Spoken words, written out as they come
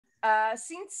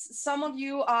Since some of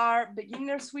you are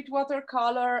beginners with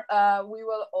watercolor, we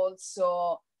will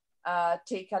also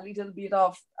take a little bit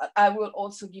of, I will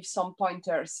also give some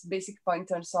pointers, basic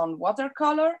pointers on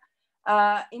watercolor.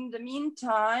 In the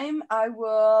meantime, I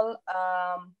will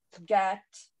get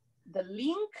the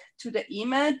link to the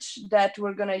image that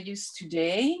we're gonna use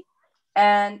today,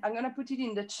 and I'm gonna put it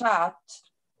in the chat,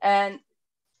 and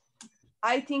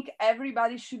I think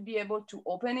everybody should be able to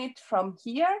open it from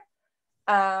here.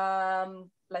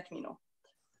 Let me know.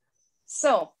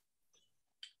 So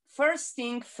first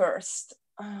thing first,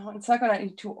 1 second, I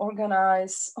need to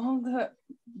organize all the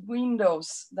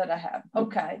windows that I have.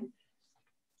 Okay.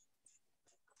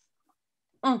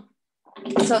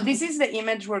 So this is the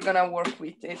image we're gonna work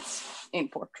with. It's in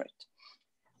portrait.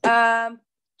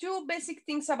 Two basic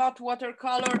things about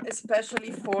watercolor,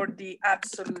 especially for the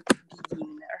absolute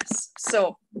beginners.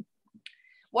 So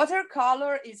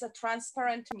watercolor is a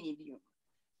transparent medium.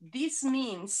 This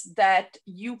means that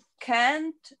you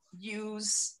can't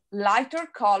use lighter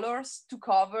colors to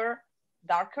cover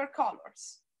darker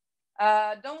colors.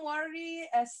 Don't worry,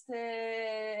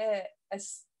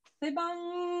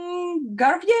 Esteban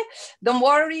Garvier, don't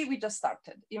worry, we just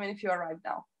started, even if you arrived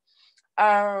now.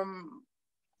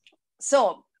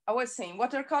 So I was saying,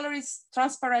 watercolor is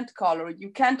transparent color.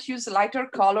 You can't use lighter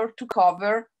color to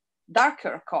cover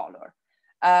darker color.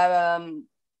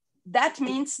 That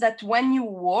means that when you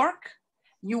work,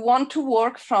 you want to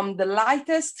work from the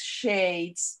lightest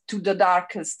shades to the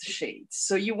darkest shades.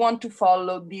 So you want to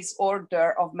follow this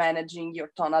order of managing your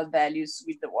tonal values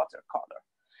with the watercolor.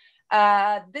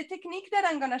 The technique that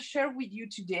I'm gonna share with you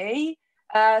today,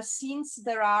 since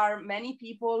there are many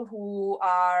people who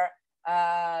are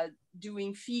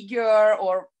doing figure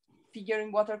or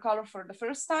figuring watercolor for the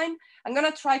first time, I'm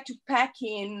gonna try to pack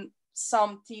in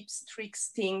some tips, tricks,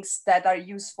 things that are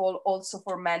useful also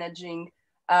for managing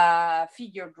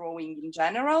figure drawing in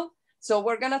general. So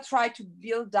we're gonna try to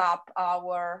build up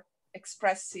our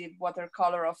expressive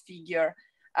watercolor of figure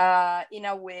in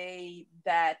a way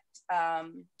that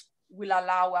will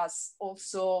allow us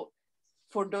also,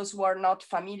 for those who are not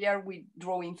familiar with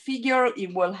drawing figure,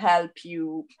 it will help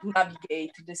you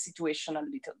navigate the situation a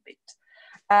little bit.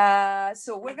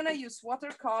 So we're gonna use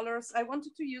watercolors. I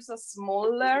wanted to use a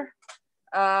smaller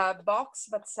box,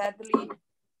 but sadly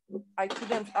I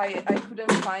couldn't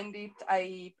find it.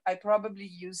 I probably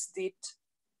used it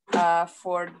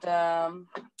for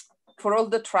all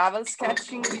the travel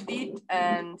sketching we did,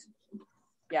 and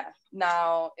yeah,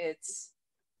 now it's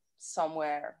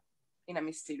somewhere in a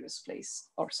mysterious place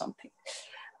or something.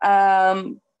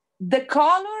 The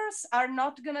colors are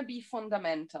not gonna be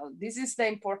fundamental. This is the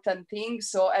important thing.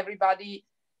 So everybody,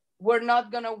 we're not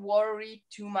gonna worry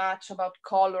too much about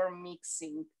color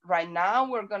mixing. Right now,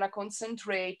 we're gonna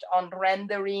concentrate on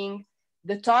rendering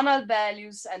the tonal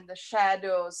values and the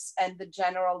shadows and the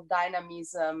general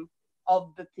dynamism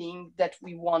of the thing that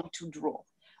we want to draw.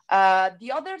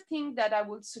 The other thing that I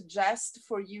would suggest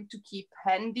for you to keep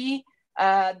handy,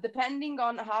 depending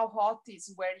on how hot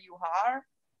is where you are,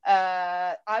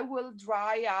 I will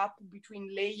dry up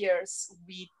between layers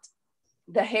with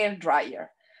the hair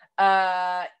dryer.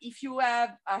 If you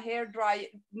have a hair dryer,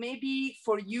 maybe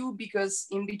for you, because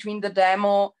in between the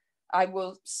demo, I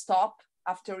will stop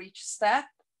after each step.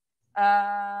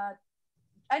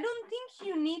 I don't think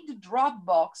you need the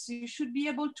Dropbox. You should be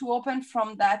able to open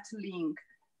from that link.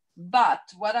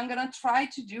 But what I'm gonna try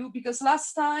to do, because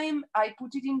last time I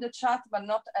put it in the chat, but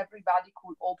not everybody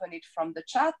could open it from the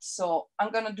chat. So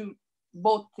I'm gonna do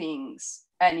both things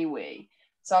anyway.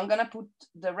 So I'm gonna put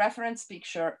the reference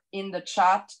picture in the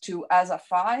chat too as a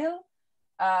file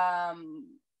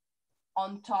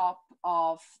on top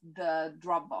of the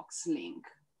Dropbox link,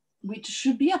 which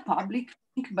should be a public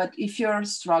link, but if you're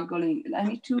struggling, I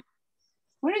need to,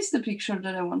 where is the picture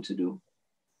that I want to do?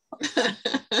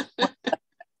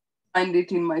 Find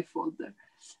it in my folder.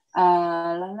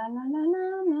 La, la, la, la, la,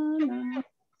 la.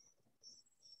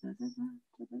 Da, da, da,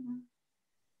 da, da.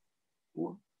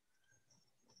 Whoa.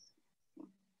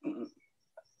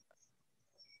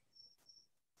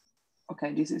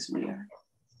 Okay, this is weird.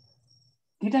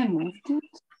 Did I move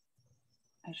it?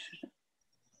 I should have.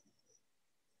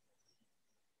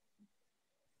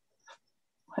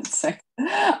 1 second.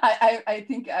 I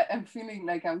think I'm feeling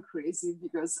like I'm crazy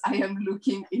because I am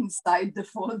looking inside the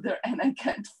folder and I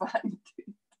can't find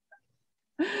it.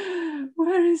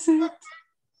 Where is it?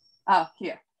 Ah,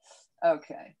 here.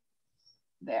 Okay,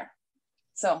 there.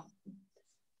 So,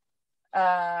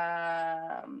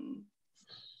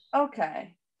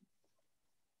 okay.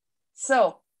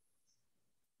 So,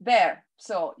 there.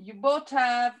 So you both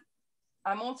have,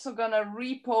 I'm also gonna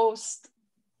repost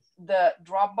the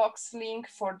Dropbox link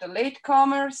for the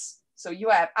latecomers. So you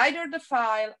have either the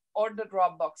file or the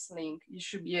Dropbox link. You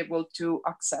should be able to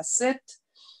access it.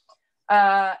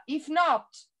 If not,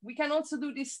 we can also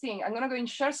do this thing. I'm gonna go in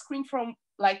share screen from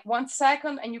like 1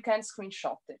 second and you can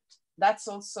screenshot it. That's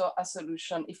also a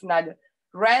solution if neither.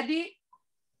 Ready?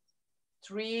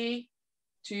 3,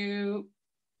 2,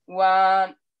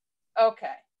 1.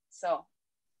 Okay, so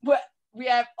we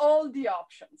have all the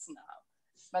options now,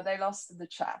 but I lost the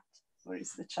chat. Where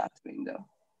is the chat window?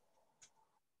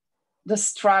 The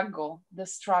struggle,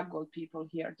 people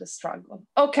here, the struggle.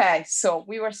 Okay, so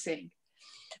we were saying,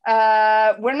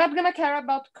 we're not gonna care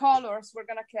about colors, we're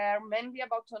gonna care mainly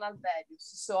about tonal values.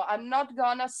 So I'm not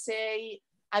gonna say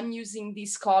I'm using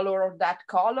this color or that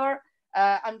color.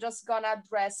 I'm just gonna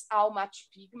address how much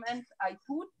pigment I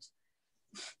put,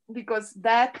 because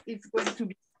that is going to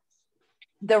be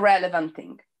the relevant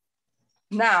thing.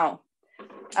 Now,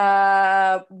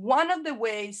 one of the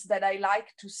ways that I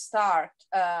like to start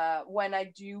when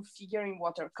I do figure in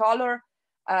watercolor,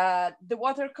 the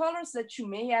watercolors that you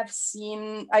may have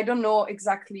seen, I don't know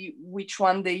exactly which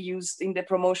one they used in the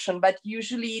promotion, but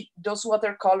usually those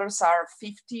watercolors are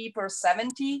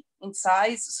 50x70 in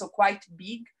size, so quite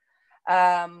big.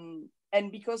 And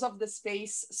because of the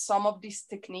space, some of these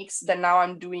techniques that now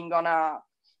I'm doing on a,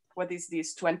 what is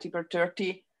this,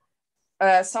 20x30,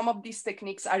 some of these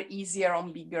techniques are easier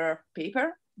on bigger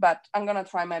paper, but I'm gonna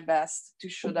try my best to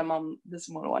show them on the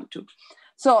small one too.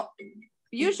 So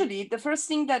usually the first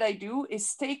thing that I do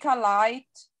is take a light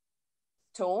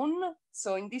tone.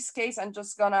 So in this case, I'm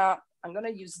gonna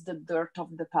use the dirt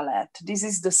of the palette. This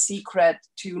is the secret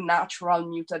to natural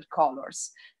muted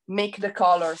colors. Make the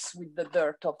colors with the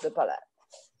dirt of the palette.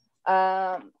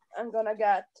 I'm gonna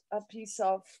get a piece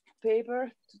of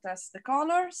paper to test the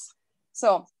colors.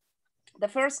 So the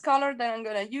first color that I'm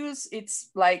gonna use, it's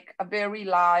like a very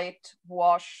light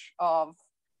wash of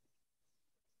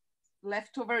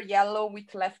leftover yellow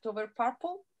with leftover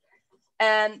purple.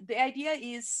 And the idea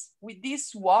is with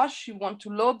this wash, you want to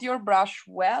load your brush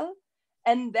well,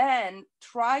 and then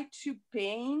try to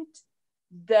paint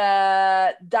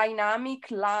the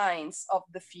dynamic lines of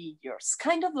the figures,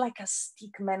 kind of like a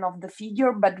stickman of the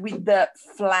figure, but with the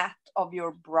flat of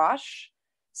your brush.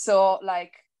 So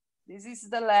like, this is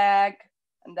the leg,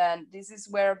 and then this is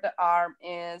where the arm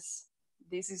is.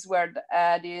 This is where the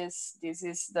head is. This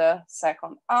is the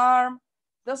second arm.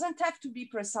 Doesn't have to be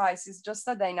precise, it's just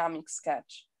a dynamic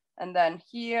sketch. And then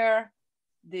here,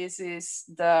 this is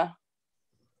the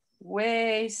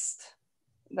waist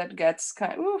that gets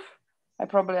kind of, oof, I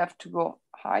probably have to go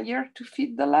higher to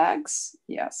fit the legs,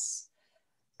 yes.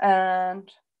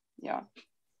 And yeah,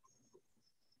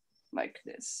 like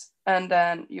this. And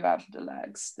then you have the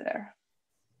legs there.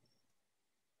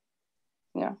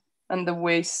 Yeah, and the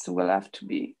waist will have to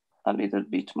be a little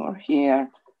bit more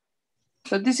here.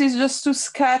 So this is just to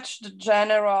sketch the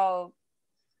general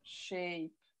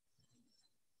shape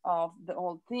of the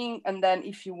whole thing. And then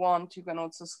if you want, you can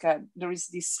also sketch, there is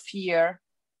this sphere,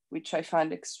 which I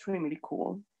find extremely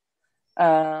cool,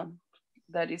 that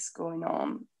is going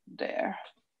on there.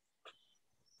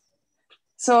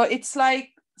 So it's like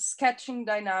sketching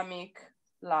dynamic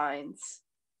lines,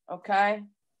 okay?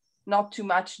 Not too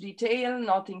much detail,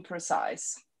 not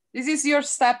imprecise. This is your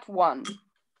step one.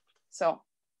 So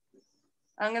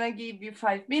I'm gonna give you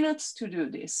 5 minutes to do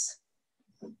this.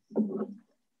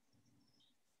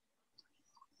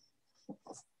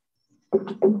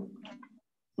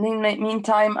 In the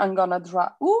meantime, I'm gonna draw.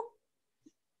 Ooh,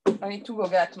 I need to go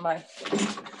get my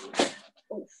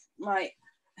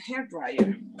hair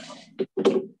dryer.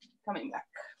 Coming back.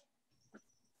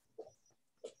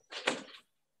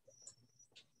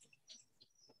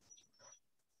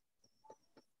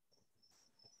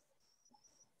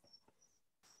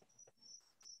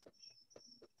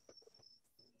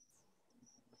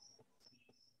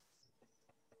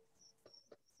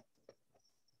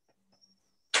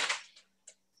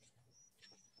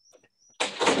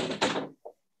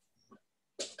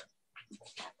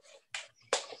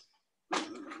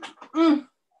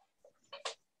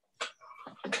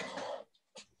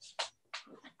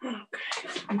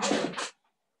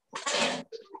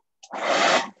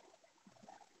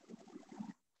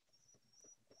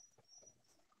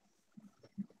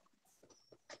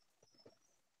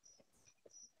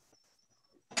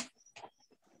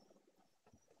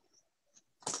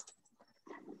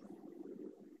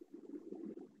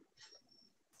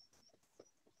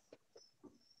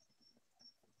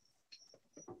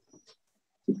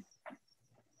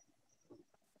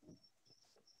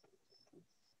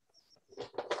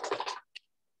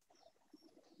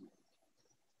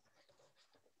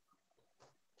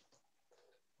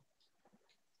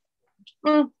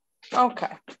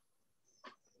 Okay.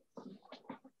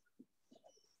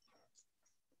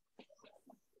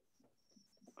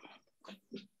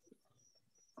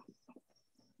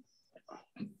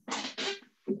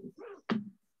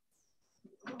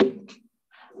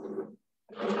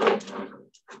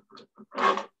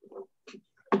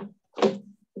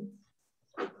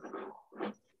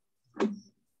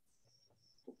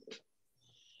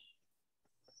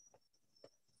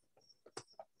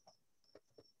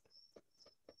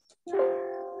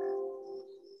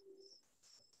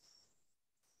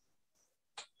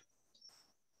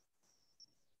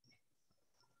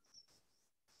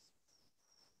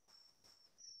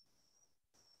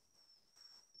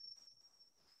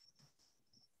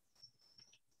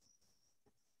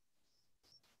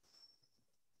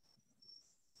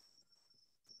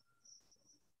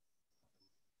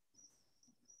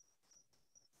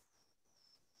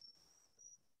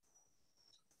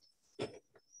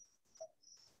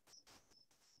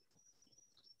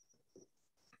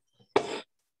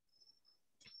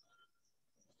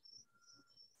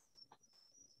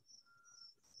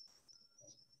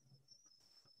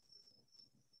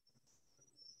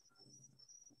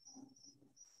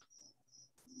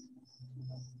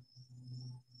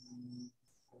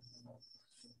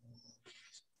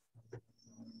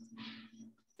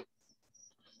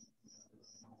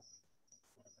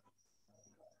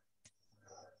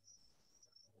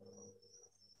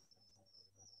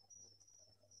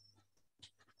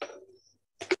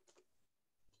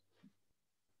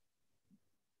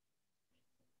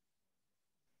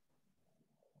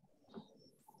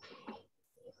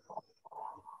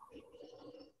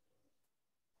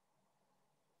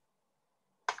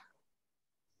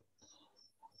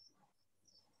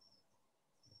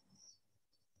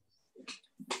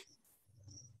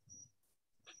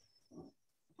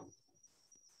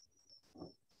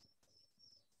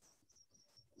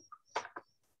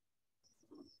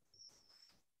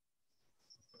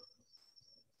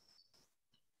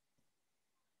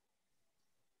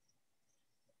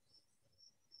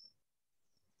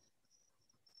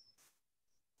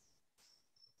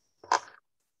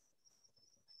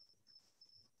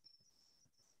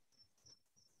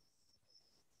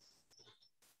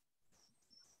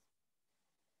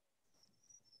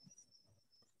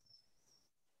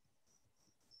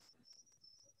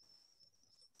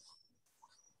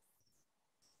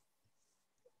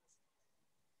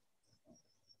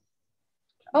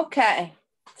 Okay,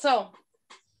 so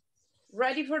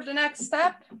ready for the next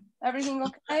step? Everything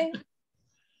okay?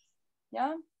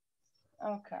 Yeah?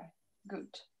 Okay, good.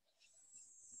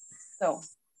 So,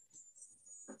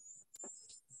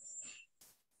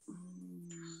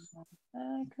 1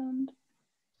 second.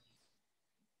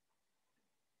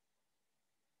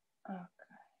 Okay.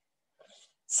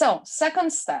 So,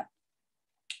 second step.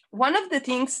 One of the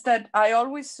things that I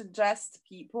always suggest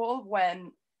people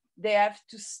when they have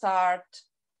to start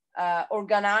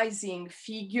organizing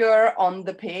figure on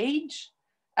the page,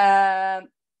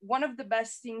 one of the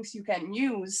best things you can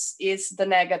use is the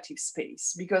negative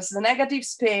space, because the negative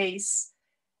space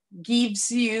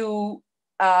gives you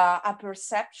a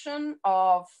perception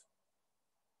of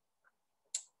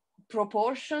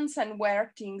proportions and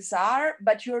where things are,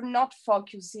 but you're not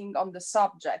focusing on the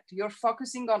subject. You're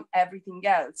focusing on everything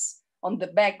else, on the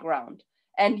background.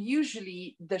 And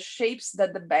usually the shapes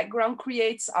that the background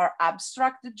creates are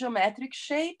abstract geometric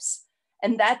shapes.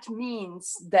 And that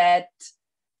means that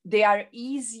they are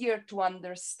easier to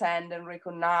understand and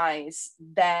recognize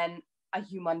than a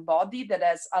human body that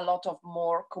has a lot of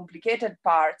more complicated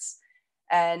parts.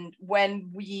 And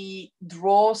when we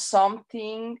draw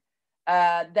something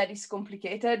that is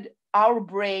complicated, our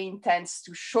brain tends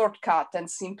to shortcut and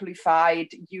simplify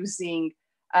it using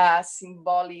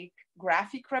symbolic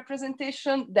graphic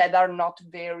representation that are not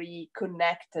very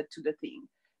connected to the thing.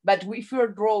 But if you're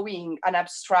drawing an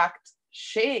abstract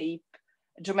shape,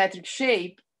 geometric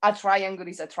shape, a triangle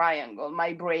is a triangle.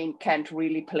 My brain can't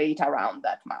really play it around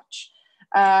that much.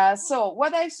 So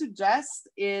what I suggest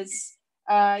is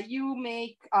you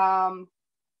make,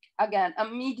 again, a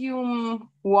medium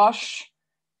wash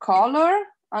color.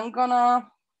 I'm gonna,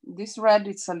 this red,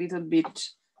 it's a little bit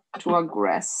too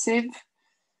aggressive.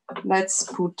 Let's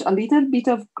put a little bit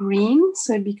of green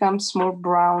so it becomes more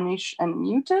brownish and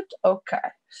muted. Okay,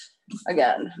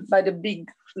 again, by the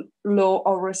big law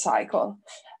of recycle.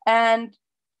 And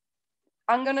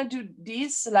I'm gonna do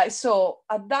this like so,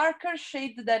 a darker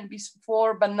shade than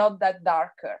before, but not that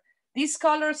darker. These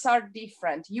colors are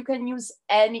different. You can use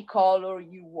any color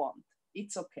you want.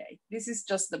 It's okay. This is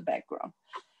just the background.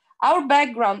 Our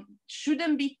background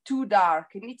shouldn't be too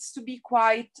dark. It needs to be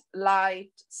quite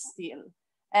light still.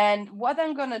 And what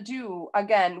I'm gonna do,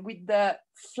 again, with the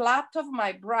flat of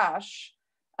my brush,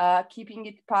 keeping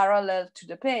it parallel to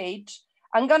the page,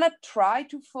 I'm gonna try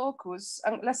to focus,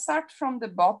 and let's start from the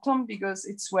bottom because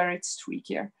it's where it's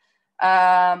trickier.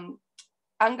 I'm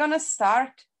gonna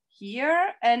start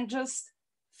here and just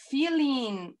fill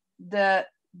in the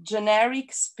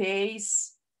generic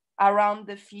space around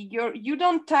the figure. You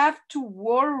don't have to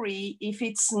worry if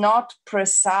it's not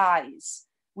precise.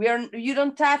 You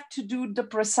don't have to do the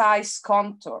precise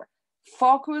contour.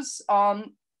 Focus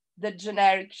on the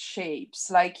generic shapes.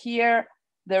 Like here,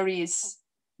 there is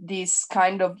this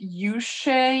kind of U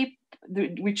shape,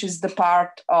 which is the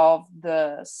part of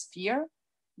the sphere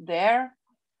there.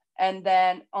 And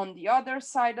then on the other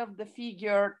side of the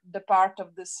figure, the part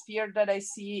of the sphere that I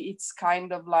see, it's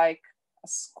kind of like a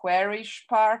squarish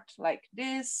part like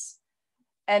this.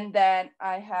 And then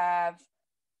I have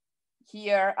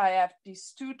here, I have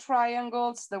these two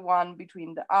triangles, the one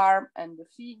between the arm and the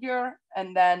figure,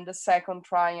 and then the second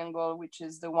triangle, which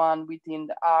is the one within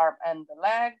the arm and the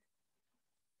leg.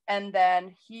 And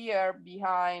then here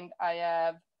behind, I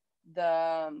have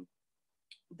the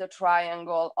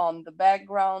triangle on the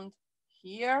background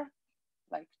here,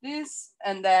 like this.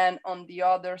 And then on the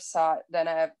other side, then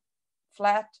I have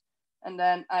flat, and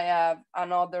then I have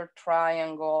another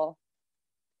triangle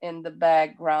in the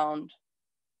background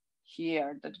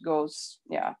here that goes,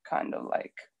 yeah, kind of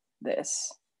like this.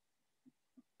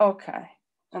 Okay,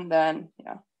 and then,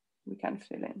 yeah, we can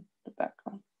fill in the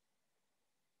background.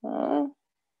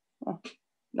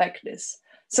 Like this.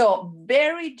 So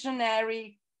very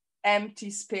generic, empty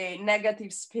space,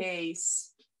 negative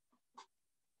space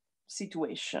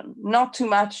situation, not too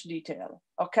much detail,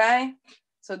 okay?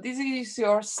 So this is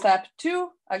your step 2.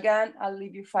 Again, I'll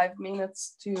leave you 5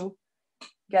 minutes to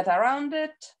get around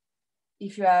it.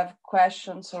 If you have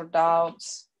questions or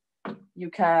doubts,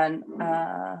 you can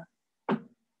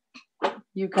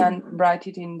write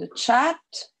it in the chat.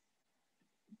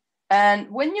 And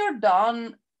when you're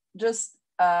done, just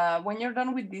when you're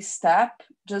done with this step,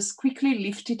 just quickly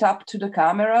lift it up to the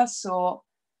camera so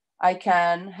I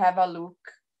can have a look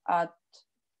at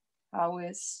how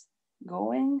it's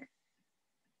going.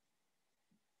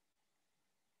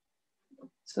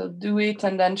 So do it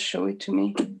and then show it to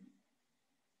me.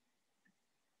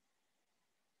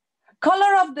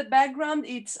 Color of the background,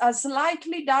 it's a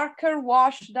slightly darker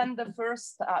wash than the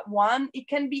first one. It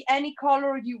can be any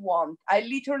color you want. I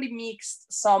literally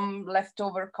mixed some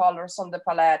leftover colors on the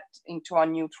palette into a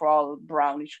neutral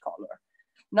brownish color.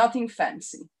 Nothing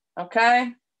fancy,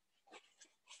 okay?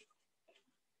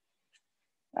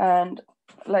 And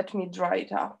let me dry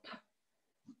it up.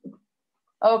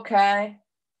 Okay.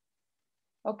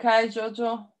 Okay,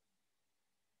 Jojo.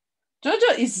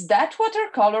 Jojo, is that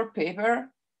watercolor paper?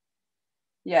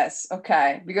 Yes,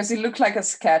 okay, because it looked like a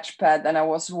sketch pad and I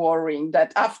was worrying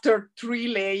that after 3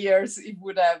 layers, it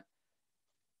would have,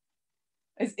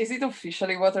 is it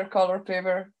officially watercolor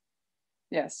paper?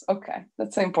 Yes, okay,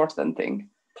 that's an important thing.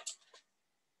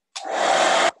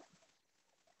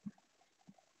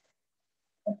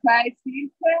 Okay,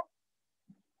 filter.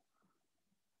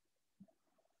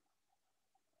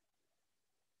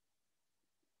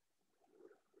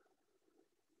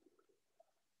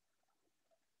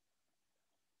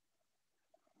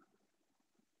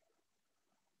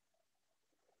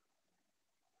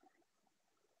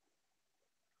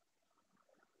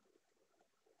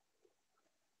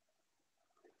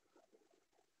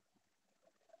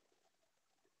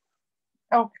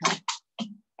 Okay.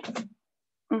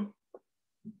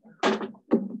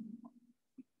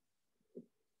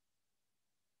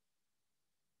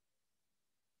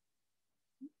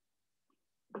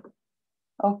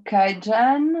 Okay,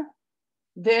 Jen,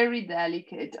 very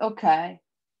delicate. Okay,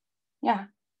 yeah.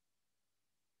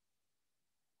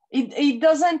 It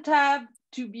doesn't have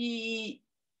to be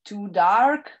too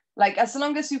dark, like as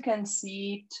long as you can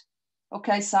see it.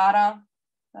 Okay, Sarah,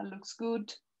 that looks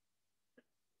good.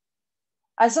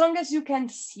 As long as you can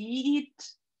see it,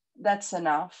 that's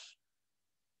enough.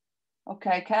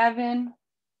 Okay, Kevin.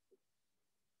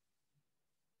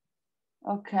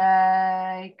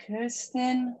 Okay,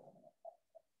 Kirsten.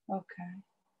 Okay.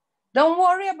 Don't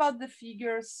worry about the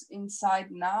figures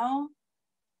inside now.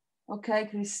 Okay,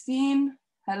 Christine.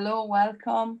 Hello,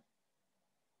 welcome.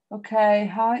 Okay,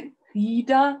 hi,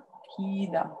 Hida.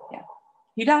 Hida, yeah.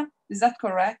 Hida, is that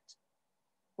correct?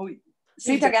 Oh,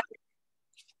 say it again.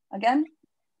 Again?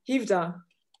 Hivda.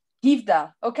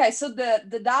 Hivda. Okay, so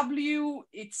the W,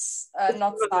 it's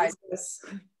not silent. Yes.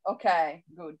 Okay,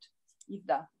 good.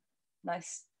 Hivda.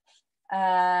 Nice.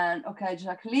 And okay,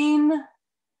 Jacqueline.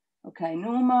 Okay,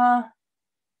 Numa.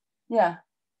 Yeah.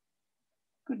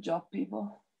 Good job,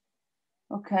 people.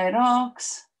 Okay,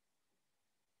 rocks.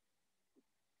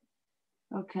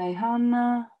 Okay,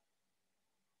 Hannah.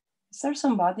 Is there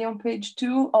somebody on page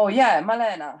 2? Oh yeah,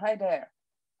 Malena, hi there.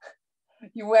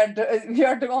 You are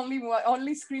the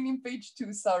only screening page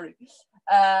 2, sorry.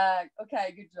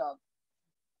 Okay, good job.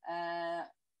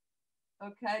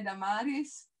 Okay,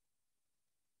 Damaris.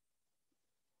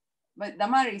 But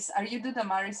Damaris, are you the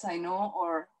Damaris I know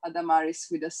or a Damaris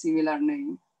with a similar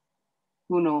name?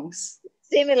 Who knows?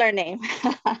 Similar name.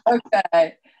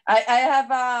 Okay, I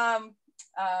have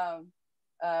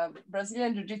a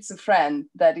Brazilian Jiu-Jitsu friend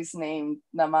that is named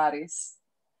Damaris.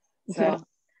 So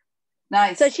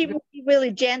nice. So she must be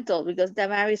really gentle because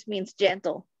Damaris means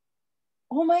gentle.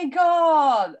 Oh my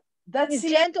God, that's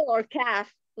gentle or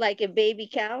calf, like a baby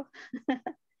cow.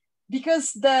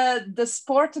 Because the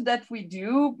sport that we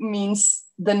do means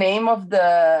the name of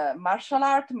the martial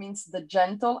art means the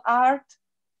gentle art,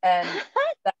 and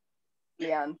that's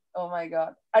brilliant. Oh my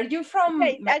God, are you from?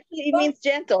 Okay, actually, it means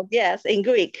gentle. Yes, in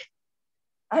Greek.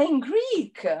 In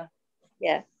Greek.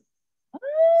 Yes.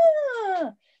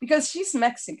 Because she's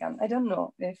Mexican. I don't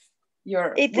know if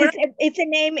you're. It's a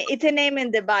name. It's a name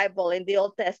in the Bible, in the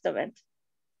Old Testament.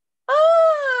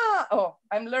 Oh,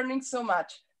 I'm learning so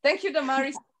much. Thank you,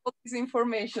 Damaris, for all these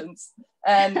informations,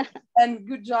 and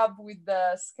good job with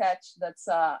the sketch. That's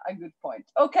a good point.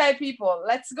 Okay, people,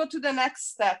 let's go to the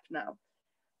next step now.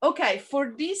 Okay,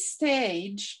 for this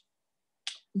stage,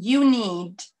 you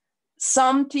need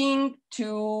something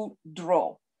to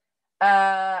draw.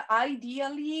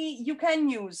 Ideally, you can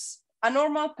use a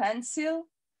normal pencil.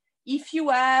 If you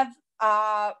have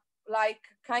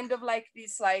kind of like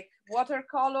this, like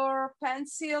watercolor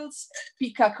pencils,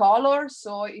 pick a color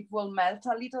so it will melt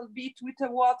a little bit with the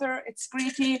water. It's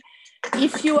pretty.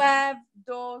 If you have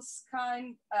those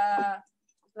kind,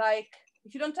 like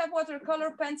if you don't have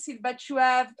watercolor pencil, but you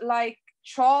have like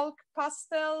chalk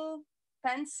pastel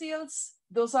pencils,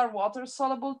 those are water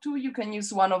soluble too. You can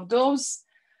use one of those.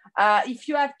 If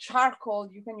you have charcoal,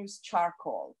 you can use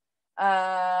charcoal.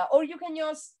 Or you can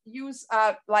use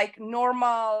like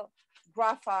normal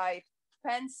graphite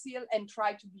pencil and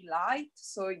try to be light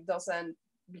so it doesn't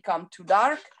become too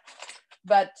dark.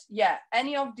 But yeah,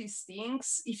 any of these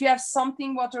things, if you have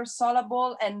something water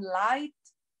soluble and light,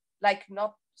 like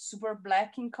not super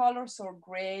black in colors or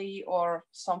gray or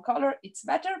some color, it's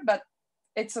better, but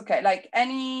it's okay. Like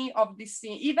any of these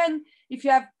things, even if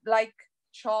you have like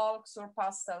chalks or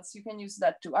pastels, you can use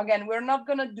that too. Again, we're not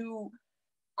gonna do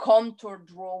contour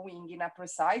drawing in a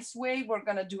precise way. We're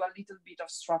gonna do a little bit of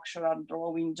structural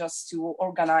drawing just to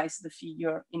organize the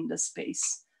figure in the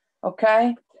space,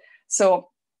 okay? So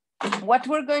what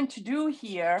we're going to do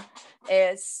here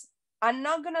is, I'm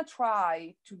not gonna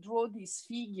try to draw these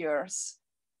figures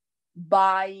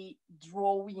by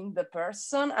drawing the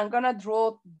person. I'm gonna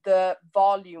draw the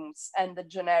volumes and the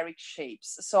generic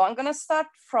shapes. So I'm gonna start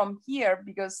from here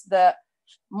because the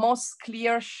most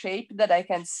clear shape that I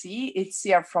can see, it's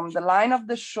here from the line of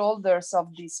the shoulders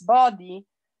of this body.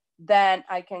 Then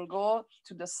I can go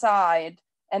to the side,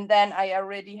 and then I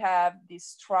already have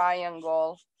this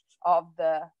triangle of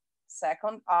the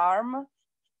second arm.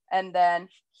 And then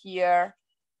here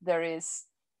there is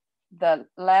the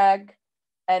leg.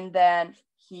 And then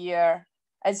here,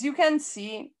 as you can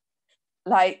see,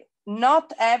 like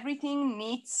not everything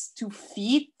needs to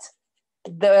fit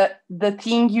the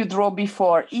thing you draw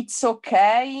before. It's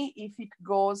okay if it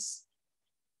goes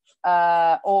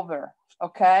over,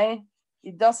 okay?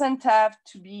 It doesn't have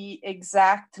to be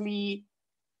exactly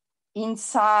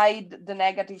inside the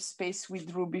negative space we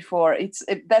drew before.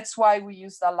 That's why we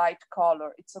used a light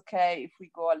color. It's okay if we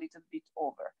go a little bit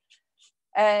over.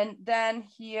 And then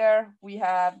here we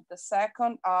have the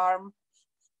second arm.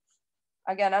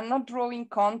 Again, I'm not drawing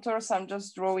contours, I'm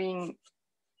just drawing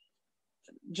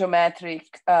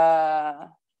geometric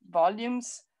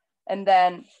volumes. And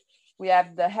then we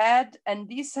have the head, and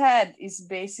this head is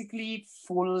basically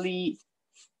fully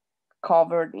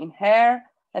covered in hair.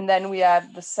 And then we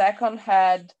have the second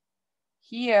head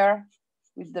here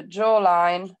with the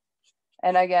jawline,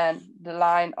 and again, the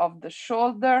line of the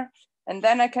shoulder. And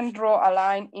then I can draw a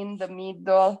line in the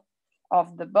middle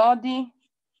of the body.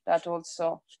 That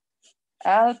also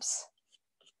helps.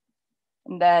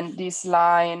 And then this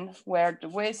line where the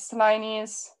waistline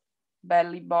is,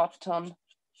 belly button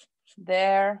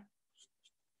there.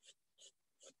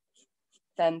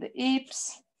 Then the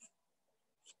hips.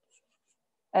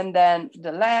 And then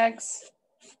the legs.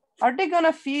 Are they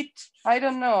gonna fit? I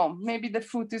don't know. Maybe the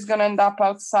foot is gonna end up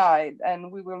outside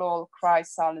and we will all cry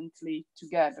silently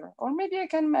together. Or maybe I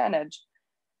can manage.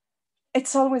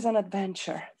 It's always an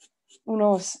adventure. Who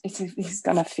knows if it's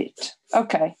gonna fit?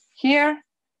 Okay, here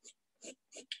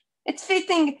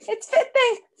fitting, it's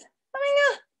fitting. I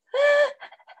mean,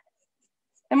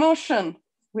 emotion,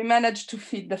 we managed to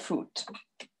fit the foot.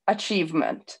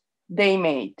 Achievement, they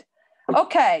made.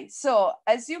 Okay, so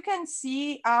as you can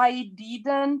see, I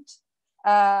didn't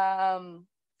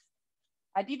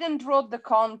draw the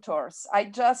contours. I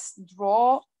just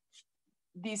draw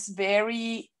these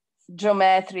very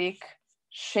geometric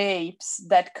shapes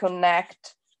that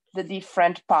connect the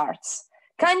different parts.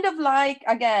 Kind of like,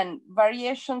 again,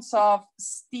 variations of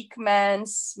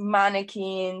stickmans,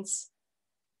 mannequins,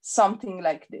 something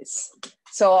like this.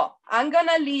 So I'm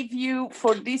gonna leave you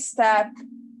for this step,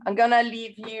 I'm gonna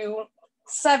leave you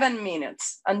 7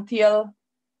 minutes until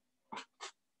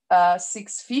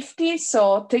 6:50.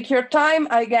 So take your time.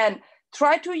 Again,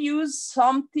 try to use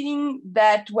something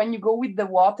that when you go with the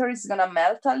water is gonna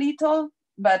melt a little,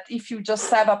 but if you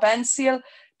just have a pencil,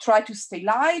 try to stay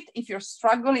light. If you're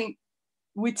struggling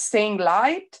with staying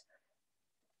light,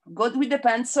 go with the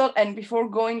pencil, and before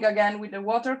going again with the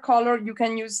watercolor, you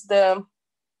can use the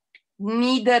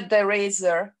kneaded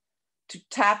eraser to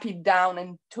tap it down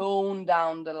and tone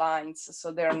down the lines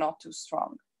so they're not too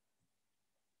strong.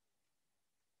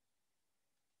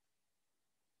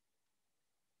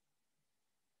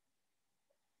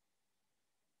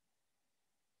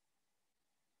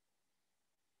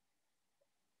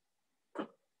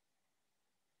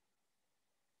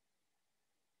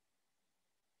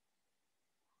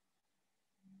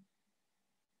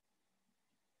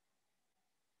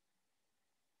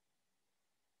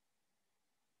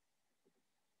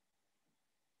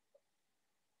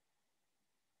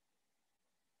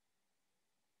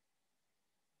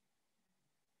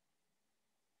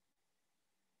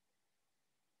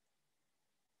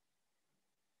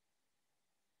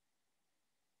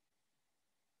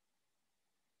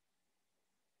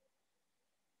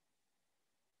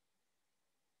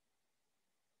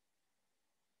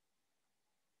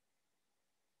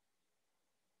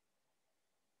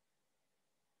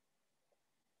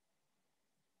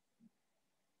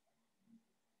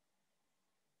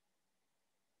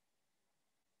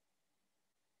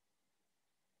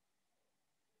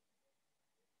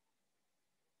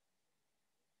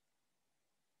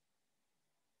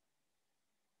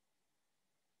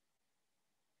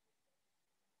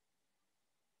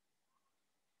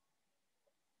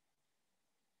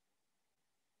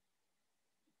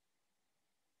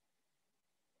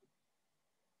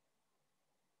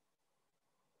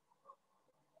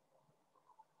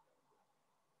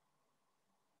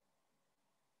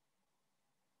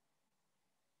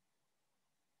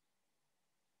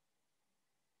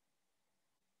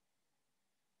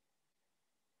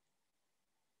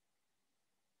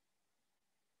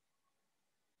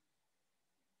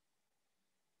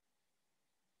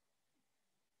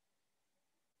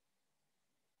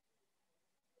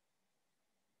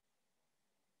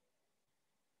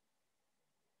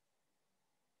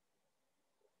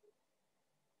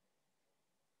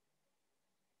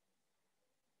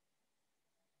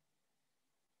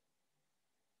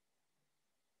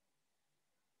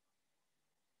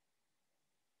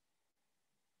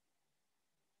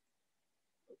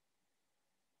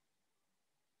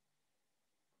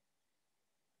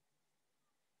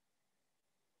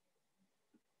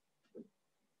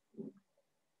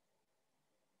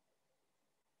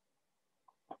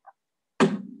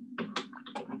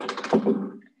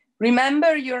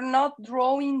 Remember, you're not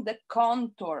drawing the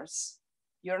contours.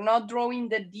 You're not drawing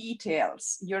the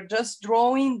details. You're just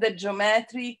drawing the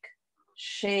geometric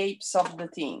shapes of the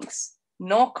things.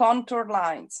 No contour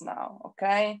lines now,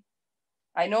 okay?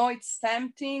 I know it's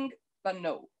tempting, but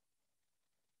no.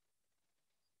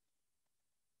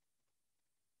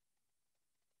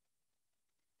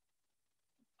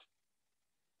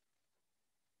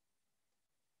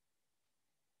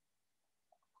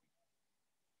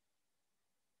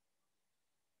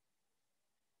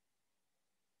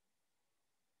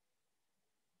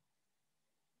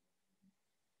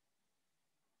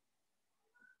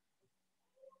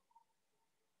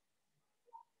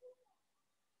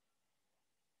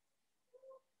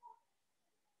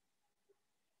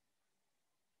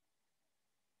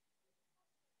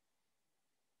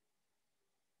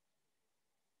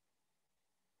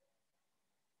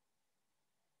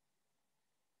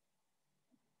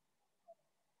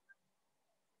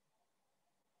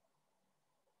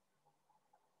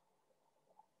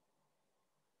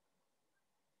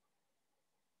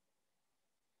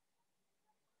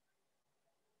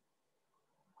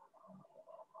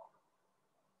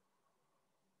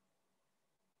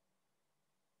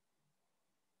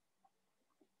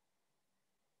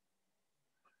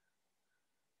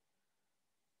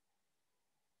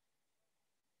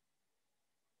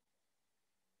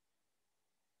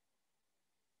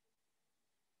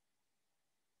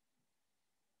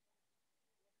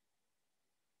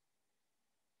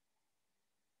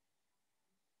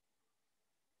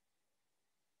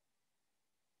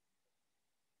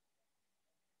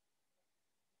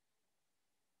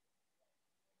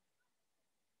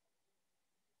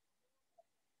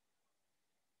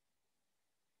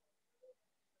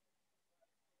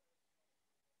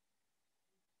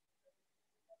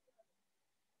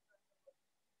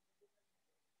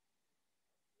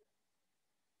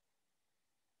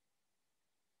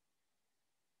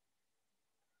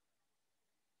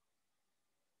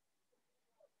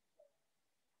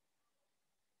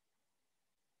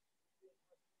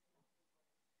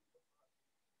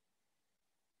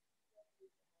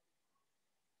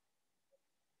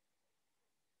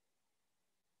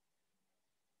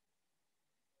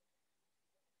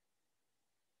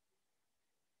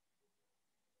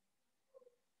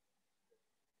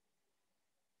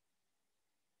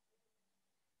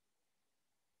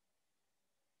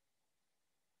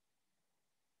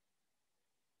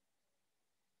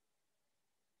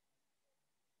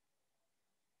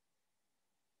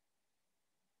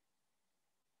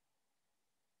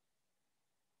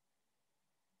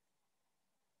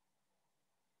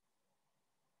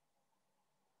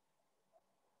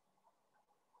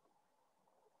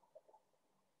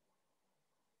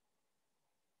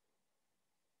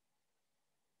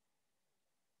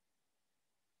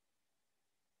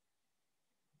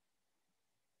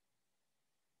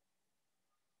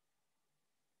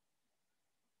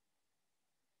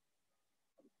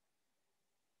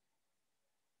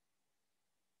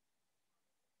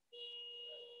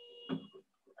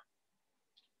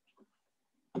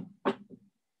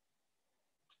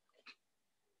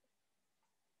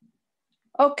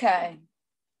 Okay,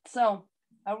 so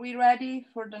are we ready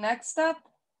for the next step?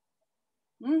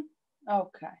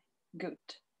 Okay, good.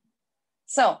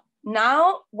 So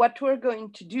now what we're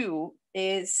going to do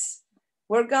is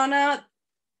we're gonna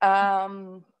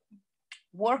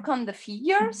work on the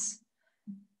figures,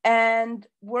 and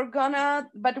we're not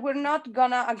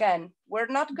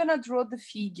gonna draw the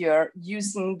figure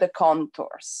using the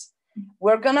contours.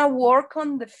 We're gonna work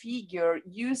on the figure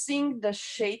using the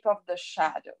shape of the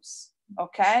shadows,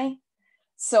 okay?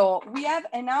 So we have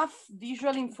enough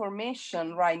visual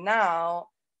information right now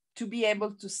to be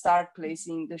able to start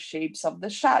placing the shapes of the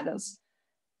shadows.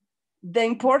 The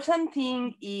important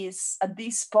thing is at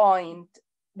this point,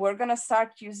 we're gonna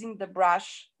start using the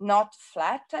brush not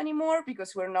flat anymore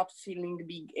because we're not filling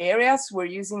big areas.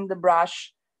 We're using the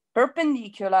brush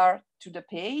perpendicular to the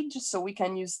page so we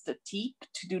can use the tip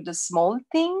to do the small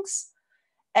things.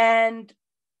 And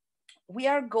we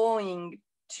are going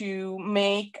to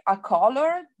make a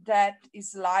color that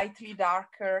is slightly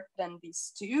darker than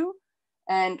these two.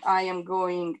 And I am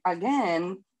going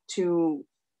again to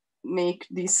make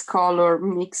this color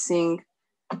mixing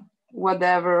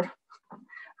whatever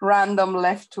random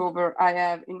leftover I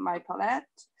have in my palette.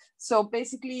 So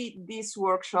basically this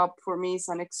workshop for me is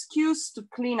an excuse to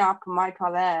clean up my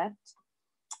palette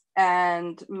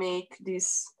and make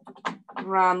this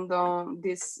random,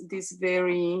 this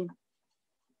very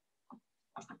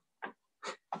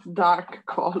dark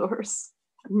colors,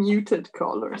 muted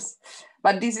colors.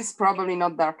 But this is probably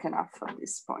not dark enough at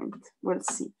this point. We'll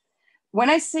see.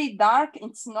 When I say dark,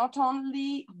 it's not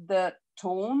only the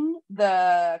tone,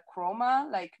 the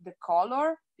chroma, like the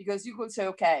color, because you could say,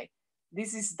 okay,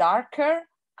 this is darker,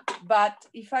 but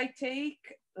if I take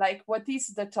like, what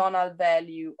is the tonal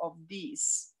value of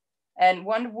this? And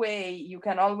one way you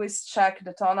can always check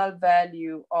the tonal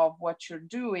value of what you're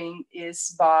doing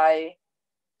is by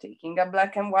taking a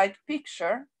black and white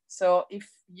picture. So if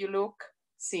you look,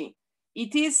 see,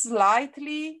 it is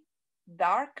slightly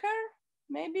darker,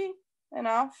 maybe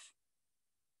enough.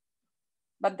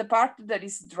 But the part that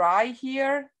is dry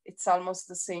here, it's almost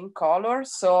the same color.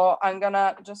 So I'm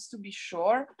gonna, just to be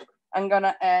sure, I'm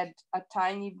gonna add a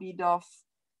tiny bit of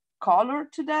color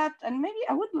to that. And maybe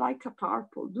I would like a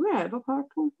purple. Do I have a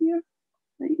purple here?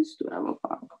 I used to have a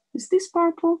purple. Is this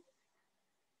purple?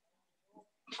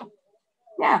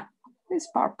 Yeah, it's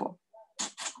purple.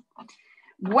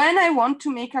 When I want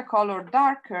to make a color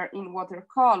darker in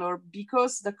watercolor,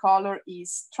 because the color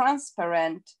is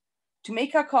transparent, to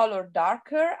make a color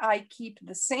darker, I keep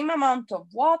the same amount of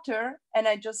water and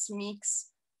I just mix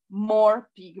more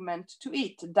pigment to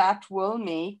it. That will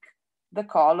make the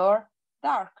color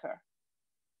darker,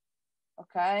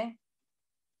 okay?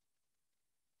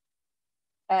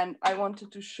 And I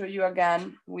wanted to show you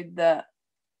again with the,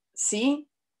 see?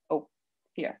 Oh,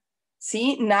 here.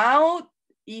 See, now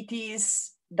it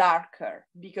is darker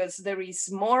because there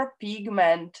is more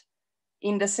pigment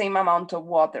in the same amount of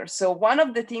water. So one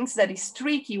of the things that is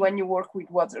tricky when you work with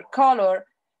watercolor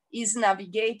is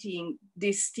navigating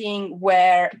this thing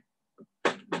where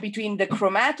between the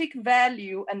chromatic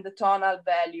value and the tonal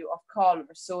value of color.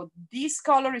 So this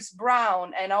color is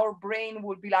brown and our brain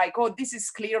would be like, oh, this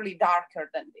is clearly darker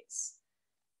than this.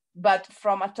 But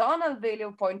from a tonal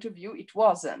value point of view, it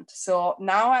wasn't. So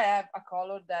now I have a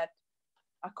color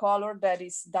that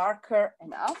is darker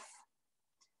enough.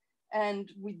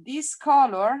 And with this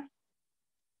color,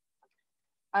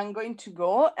 I'm going to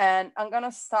go and I'm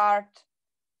gonna start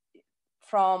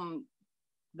from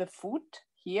the foot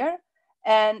here.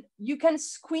 And you can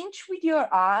squinch with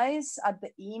your eyes at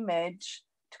the image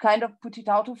to kind of put it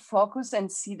out of focus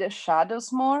and see the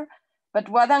shadows more. But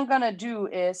what I'm gonna do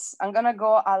is I'm gonna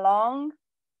go along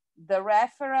the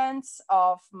reference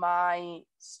of my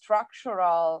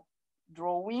structural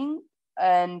drawing,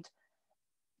 and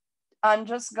I'm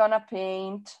just gonna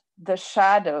paint the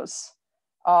shadows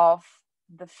of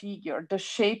the figure, the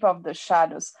shape of the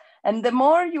shadows. And the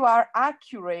more you are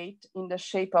accurate in the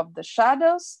shape of the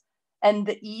shadows, and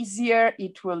the easier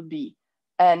it will be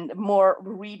and more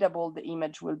readable the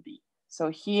image will be. So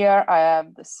here I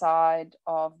have the side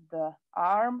of the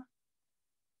arm.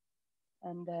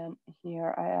 And then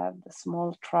here I have the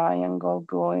small triangle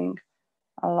going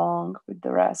along with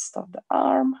the rest of the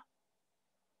arm.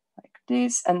 Like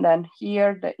this, and then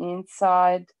here the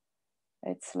inside,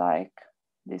 it's like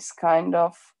this kind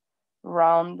of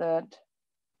rounded.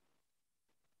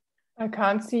 I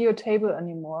can't see your table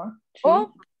anymore. Gee.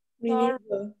 Oh, me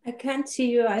neither. I can't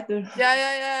see you either.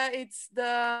 Yeah. It's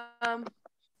the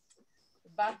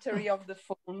battery of the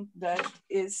phone that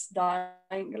is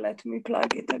dying. Let me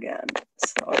plug it again.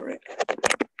 Sorry.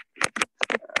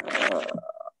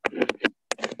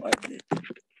 What is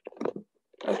it?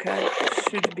 Okay,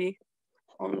 should be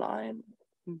online.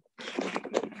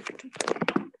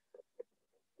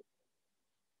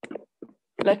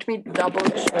 Let me double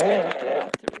check if the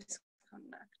battery is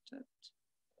connected.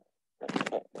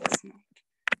 It's not.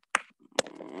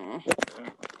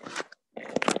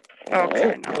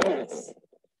 Okay, now it's.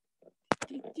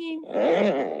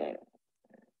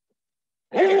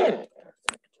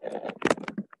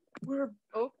 We're,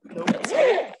 oh, no,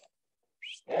 sorry.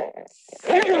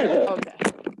 Okay,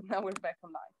 now we're back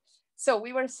online. So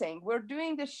we were saying we're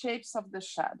doing the shapes of the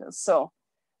shadows. So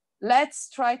let's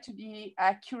try to be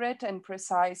accurate and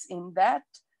precise in that.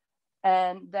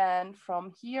 And then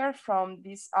from here, from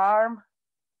this arm,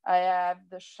 I have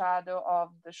the shadow of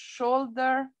the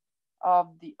shoulder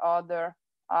of the other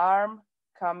arm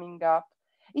coming up.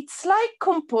 It's like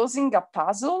composing a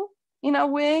puzzle in a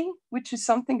way, which is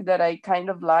something that I kind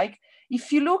of like.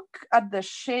 If you look at the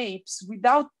shapes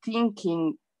without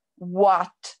thinking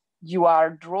what you are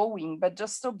drawing, but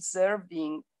just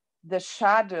observing the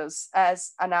shadows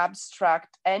as an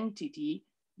abstract entity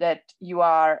that you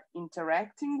are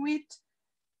interacting with,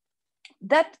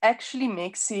 that actually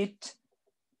makes it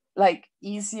like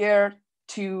easier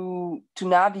to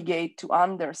navigate, to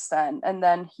understand. And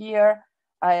then here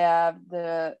I have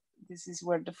this is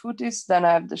where the foot is, then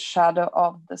I have the shadow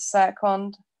of the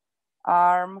second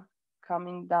arm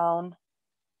coming down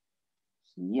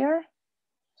here,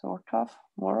 sort of,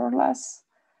 more or less.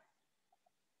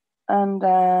 And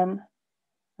then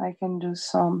I can do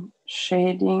some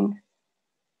shading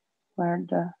where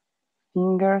the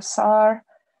fingers are.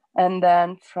 And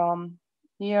then from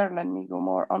here, let me go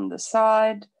more on the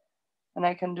side, and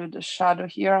I can do the shadow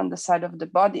here on the side of the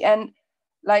body. And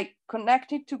like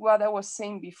connected to what I was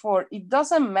saying before, it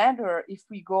doesn't matter if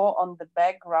we go on the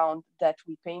background that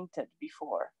we painted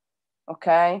before,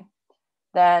 okay?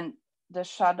 Then the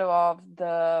shadow of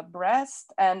the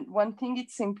breast. And one thing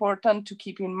it's important to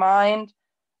keep in mind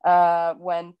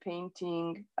when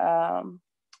painting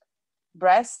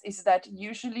breast is that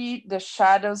usually the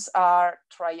shadows are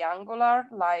triangular,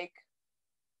 like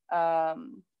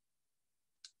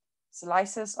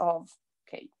slices of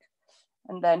cake.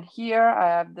 And then here I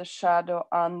have the shadow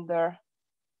under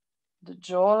the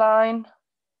jawline,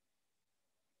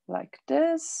 like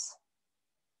this.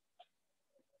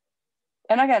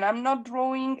 And again, I'm not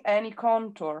drawing any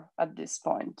contour at this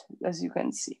point, as you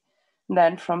can see. And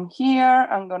then from here,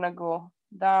 I'm gonna go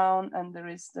down, and there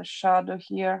is the shadow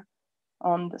here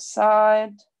on the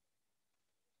side.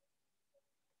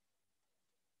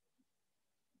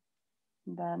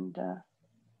 Then the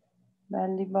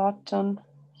belly button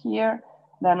here.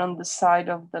 Then on the side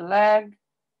of the leg,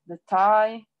 the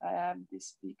thigh, I have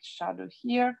this big shadow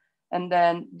here. And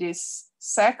then this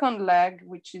second leg,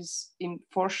 which is in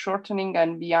foreshortening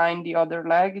and behind the other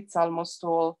leg, it's almost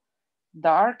all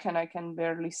dark and I can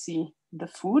barely see the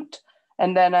foot.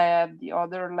 And then I have the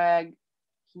other leg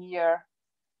here,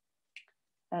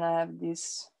 and I have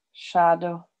this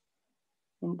shadow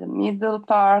in the middle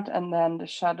part, and then the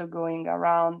shadow going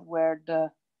around where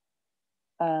the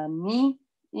knee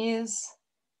is,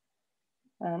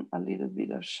 and a little bit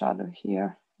of shadow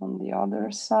here on the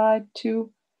other side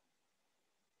too.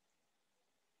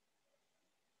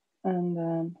 And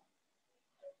then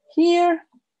here.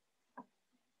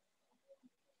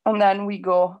 And then we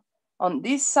go on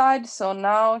this side. So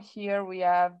now here we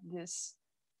have this,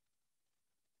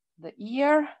 the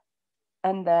ear,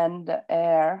 and then the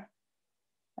hair.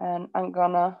 And I'm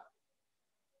gonna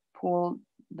pull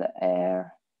the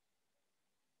hair.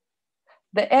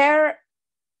 The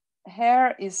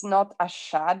hair is not a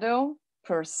shadow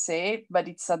per se, but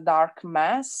it's a dark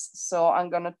mass. So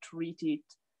I'm gonna treat it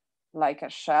like a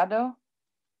shadow.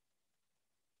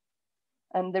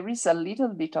 And there is a little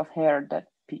bit of hair that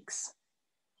peeks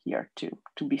here too,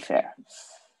 to be fair,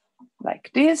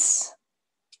 like this.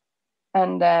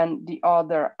 And then the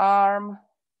other arm.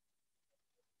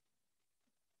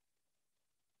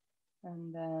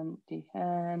 And then the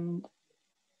hand,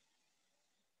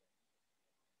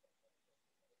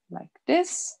 like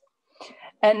this.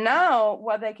 And now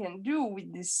what I can do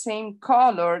with the same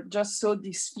color, just so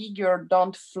this figure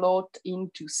don't float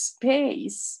into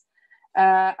space,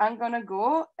 I'm gonna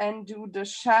go and do the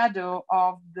shadow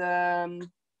of the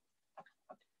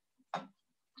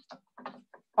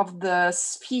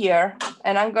sphere.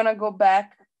 And I'm gonna go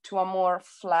back to a more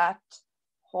flat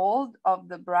hold of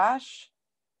the brush,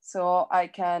 so I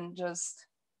can just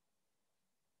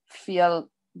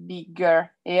feel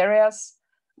bigger areas.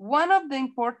 One of the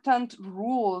important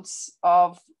rules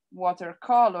of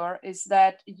watercolor is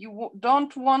that you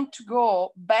don't want to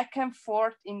go back and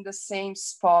forth in the same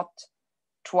spot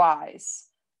twice.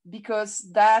 because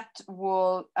that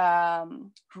will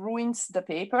ruins the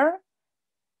paper.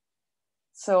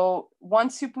 So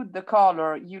once you put the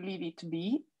color, you leave it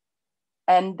be.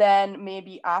 And then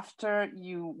maybe after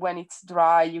when it's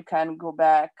dry, you can go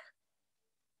back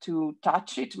to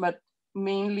touch it, but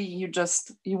mainly you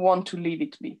want to leave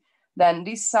it be. Then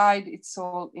this side, it's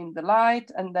all in the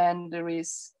light. And then there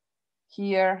is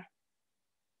here,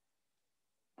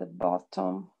 the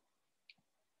bottom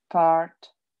part.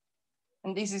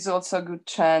 And this is also a good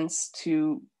chance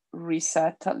to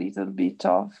reset a little bit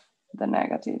of the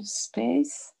negative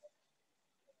space.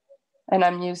 And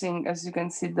I'm using, as you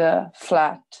can see, the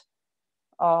flat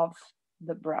of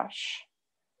the brush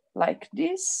like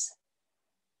this.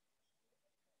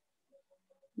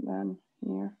 Then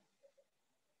here.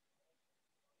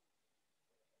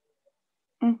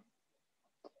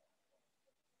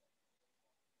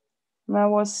 I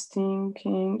was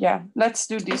thinking, yeah, let's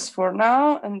do this for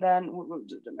now, and then we will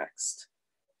do the next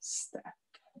step.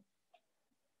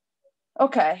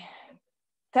 Okay,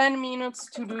 10 minutes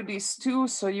to do this too,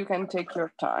 so you can take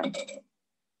your time.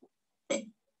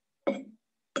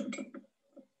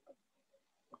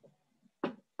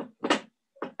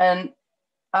 And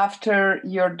after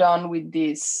you're done with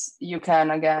this, you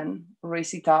can again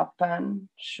raise it up and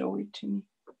show it to me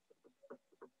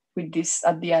with this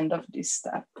at the end of this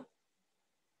step.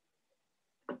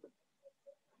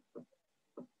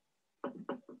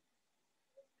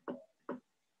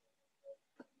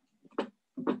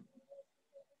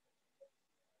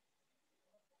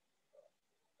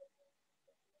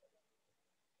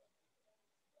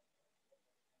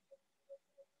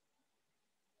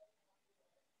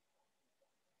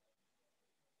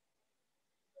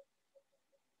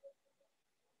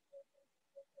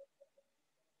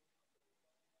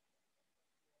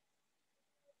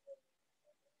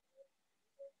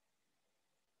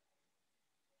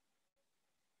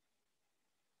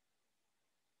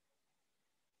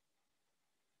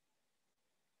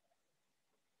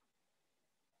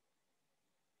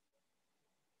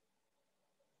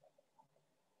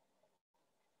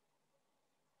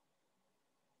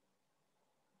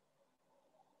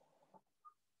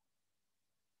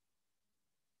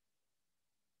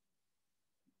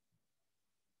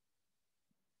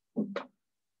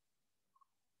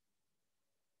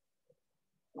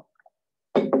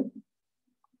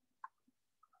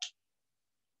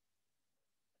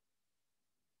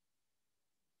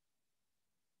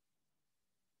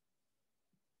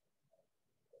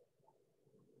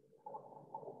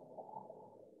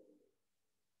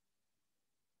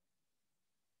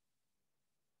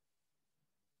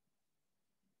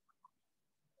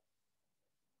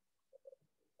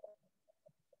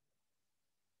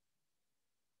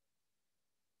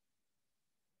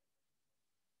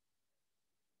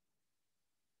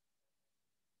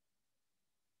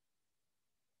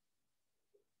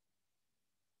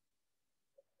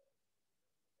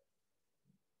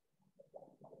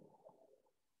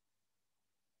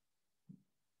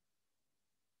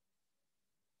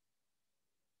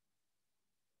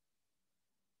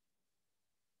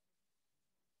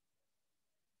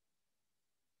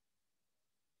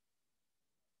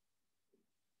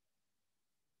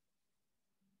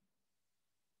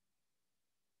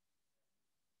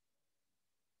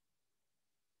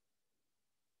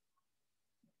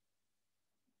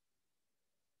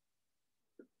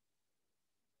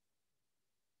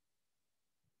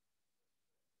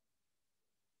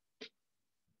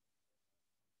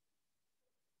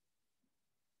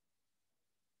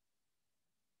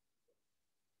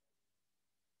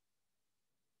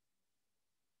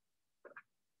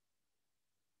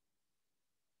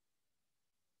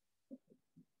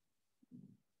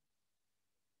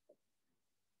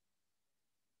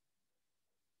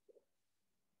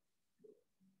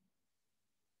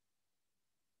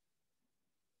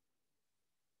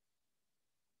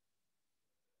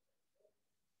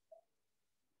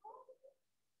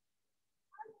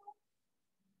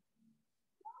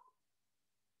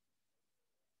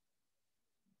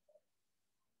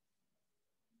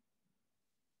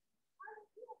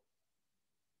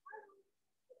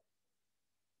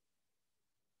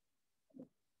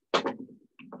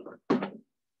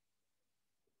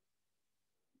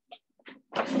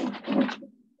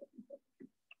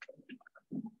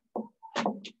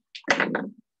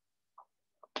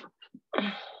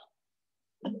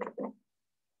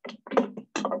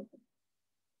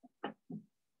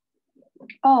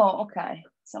 Oh, okay.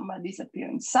 Somebody's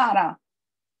appearing. Sarah,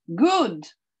 good.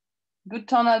 Good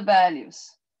tonal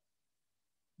values.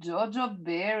 Jojo,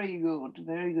 very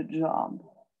good job.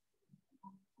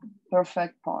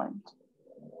 Perfect point.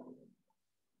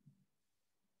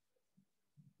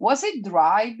 Was it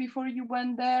dry before you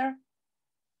went there?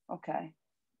 Okay.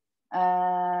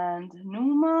 And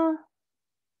Numa.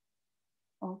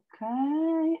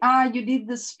 Okay. Ah, you did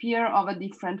the sphere of a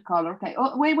different color. Okay.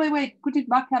 Oh, wait. Put it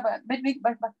back up.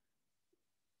 Back.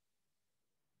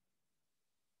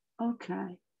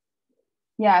 Okay.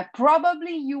 Yeah,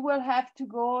 probably you will have to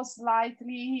go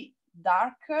slightly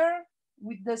darker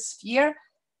with the sphere.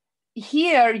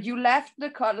 Here, you left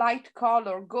the light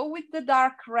color. Go with the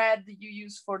dark red you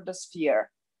use for the sphere.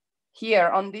 Here,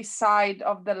 on this side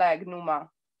of the leg, Numa.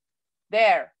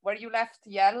 There, where you left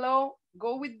yellow,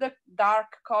 go with the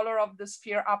dark color of the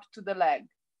sphere up to the leg.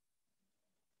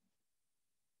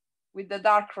 With the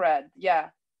dark red, yeah.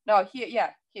 No, here,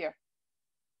 yeah, here.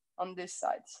 On this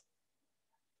side.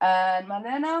 And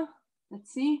Malena,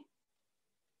 let's see.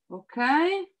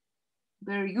 Okay,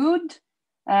 very good.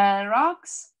 And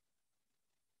Rox.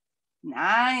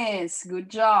 Nice, good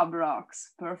job,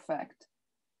 Rox. Perfect.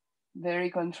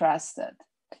 Very contrasted.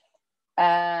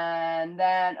 And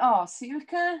then, oh,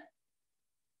 Silke.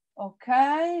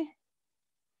 Okay.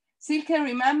 Silke,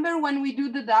 remember when we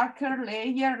do the darker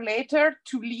layer later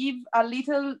to leave a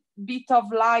little bit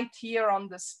of light here on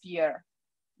the sphere,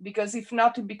 because if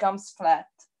not, it becomes flat.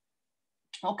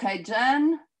 Okay,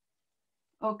 Jen.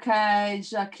 Okay,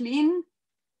 Jacqueline.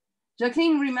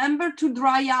 Jacqueline, remember to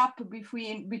dry up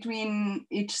between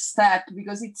each step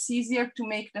because it's easier to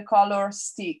make the color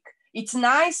stick. It's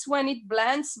nice when it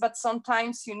blends, but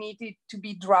sometimes you need it to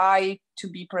be dry to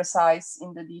be precise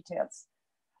in the details.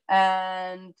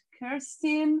 And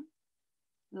Kirsten,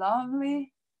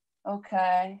 lovely.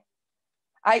 Okay.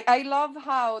 I love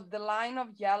how the line of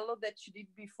yellow that you did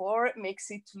before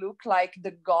makes it look like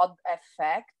the God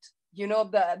effect. You know,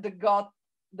 the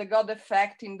God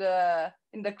effect in the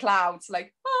clouds,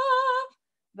 like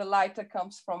the light that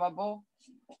comes from above.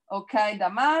 Okay,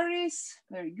 Damaris,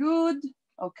 very good.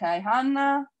 Okay,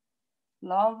 Hannah,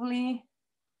 lovely.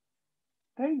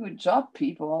 Very good job,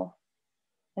 people.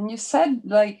 And you said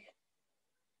like,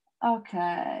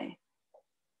 okay,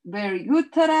 very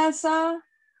good, Teresa.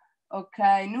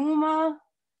 Okay, Numa.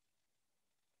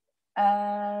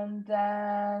 And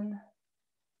then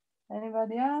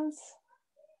anybody else?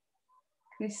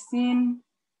 Christine,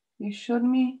 you showed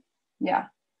me? Yeah.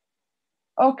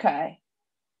 Okay.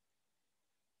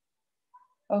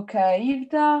 Okay,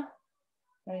 Ivda.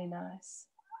 Very nice.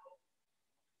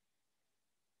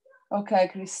 Okay,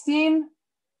 Christine.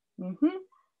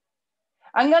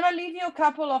 I'm gonna leave you a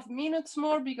couple of minutes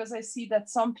more because I see that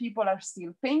some people are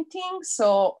still painting.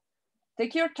 So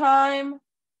take your time,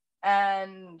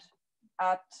 and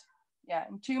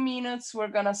in 2 minutes, we're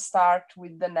gonna start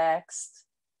with the next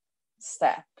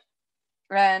step.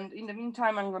 And in the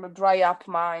meantime, I'm gonna dry up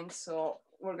mine, so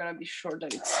we're gonna be sure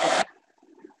that it's dry.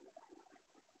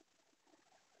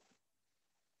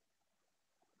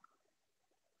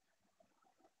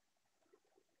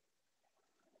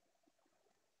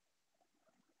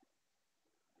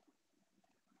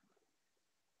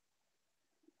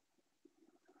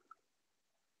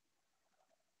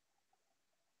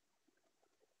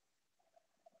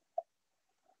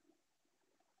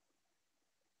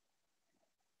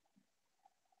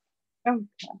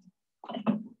 Okay.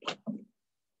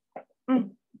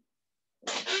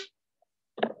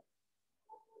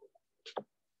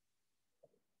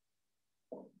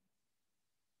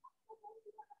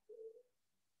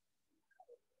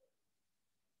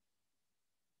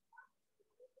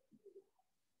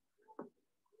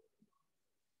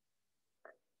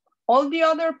 All the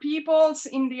other peoples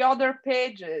in the other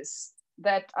pages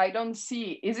that I don't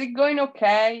see, is it going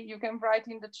okay? You can write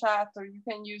in the chat, or you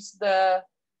can use the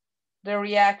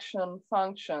reaction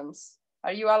functions.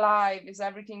 Are you alive? Is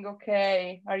everything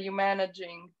okay? Are you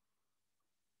managing?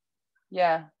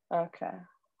 Yeah, okay.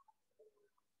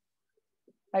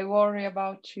 I worry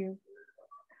about you.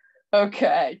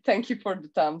 Okay, thank you for the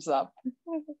thumbs up.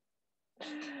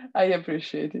 I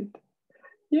appreciate it.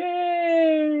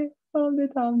 Yay, all the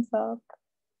thumbs up.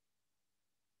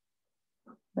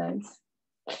 Nice.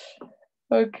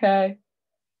 Okay,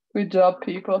 good job,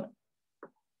 people.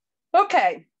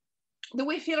 Okay, do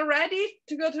we feel ready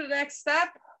to go to the next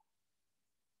step?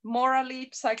 Morally,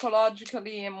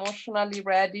 psychologically, emotionally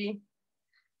ready?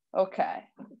 Okay.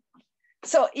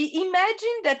 So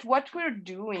imagine that what we're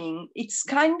doing, it's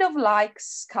kind of like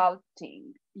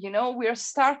sculpting. You know, we're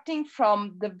starting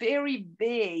from the very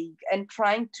vague and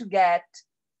trying to get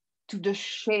to the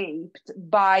shaped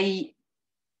by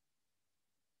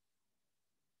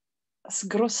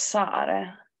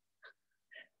sgrossare,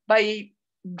 by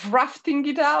drafting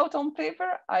it out on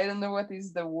paper. I don't know what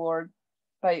is the word,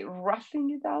 by roughing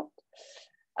it out.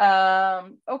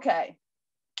 Okay,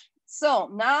 So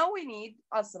now we need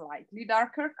a slightly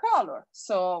darker color.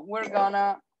 So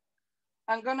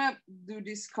I'm gonna do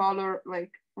this color, like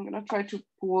I'm gonna try to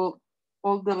pull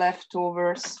all the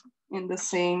leftovers in the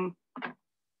same,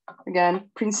 again,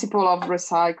 principle of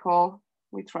recycle.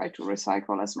 We try to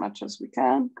recycle as much as we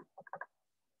can.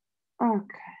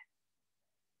 Okay,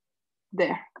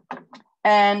 there.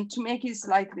 And to make it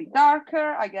slightly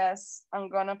darker, I guess I'm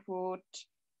gonna put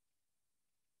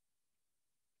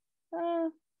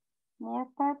more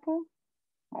purple.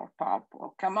 More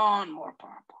purple, come on, more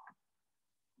purple.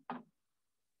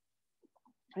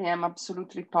 I am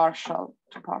absolutely partial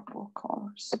to purple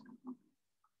colors.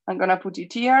 I'm gonna put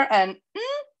it here and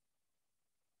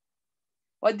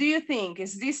what do you think?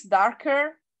 Is this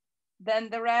darker than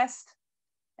the rest?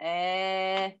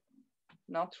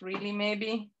 Not really,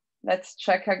 maybe. Let's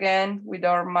check again with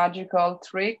our magical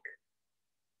trick.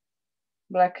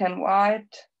 Black and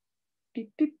white.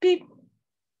 Beep, beep, beep.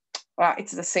 Well,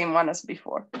 it's the same one as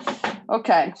before.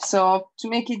 Okay, so to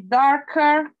make it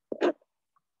darker,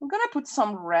 I'm gonna put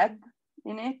some red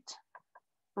in it.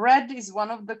 Red is one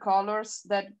of the colors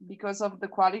that, because of the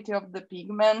quality of the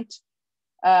pigment,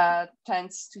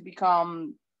 tends to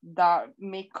become dark,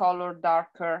 make color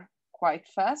darker quite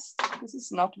fast. This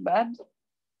is not bad.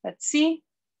 Let's see.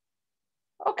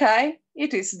 Okay,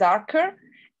 it is darker.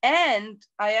 And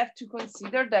I have to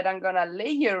consider that I'm gonna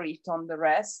layer it on the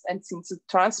rest. And since it's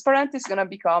transparent, it's gonna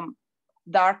become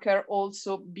darker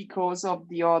also because of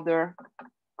the other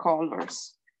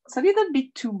colors. It's a little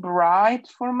bit too bright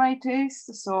for my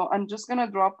taste. So I'm just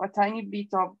gonna drop a tiny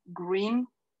bit of green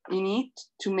in it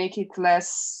to make it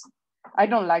less. I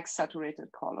don't like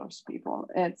saturated colors, people.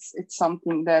 It's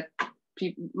something that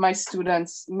my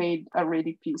students made a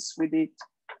ready piece with it.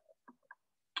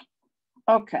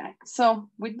 Okay, so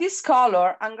with this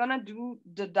color, I'm gonna do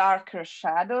the darker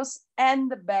shadows and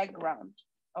the background,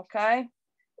 okay?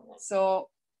 So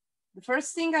the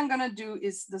first thing I'm gonna do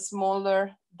is the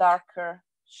smaller, darker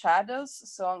shadows.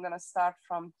 So I'm gonna start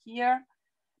from here.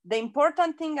 The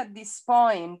important thing at this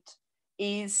point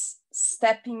is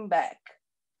stepping back.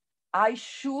 I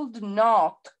should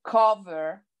not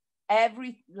cover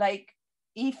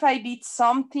if I did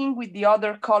something with the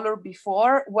other color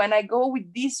before, when I go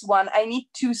with this one, I need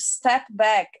to step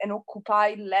back and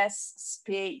occupy less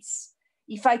space.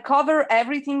 If I cover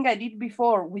everything I did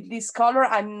before with this color,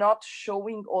 I'm not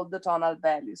showing all the tonal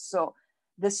values. So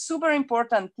the super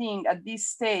important thing at this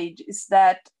stage is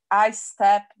that I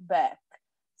step back.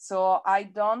 So I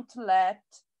don't let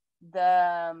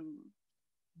the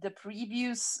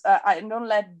previous, I don't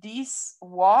let this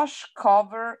wash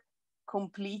cover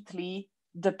completely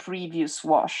the previous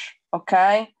wash,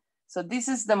 okay? So this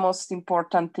is the most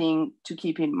important thing to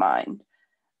keep in mind.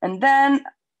 And then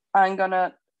I'm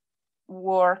gonna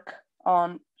work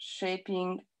on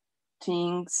shaping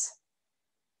things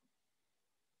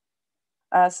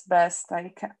as best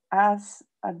I can,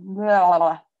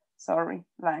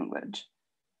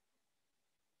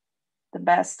 the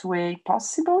best way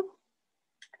possible.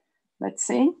 Let's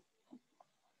see.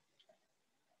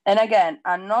 And again,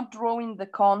 I'm not drawing the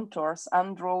contours,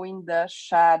 I'm drawing the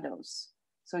shadows.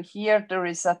 So here there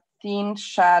is a thin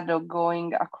shadow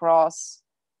going across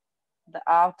the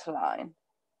outline.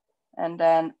 And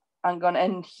then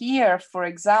and here, for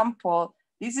example,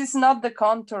 this is not the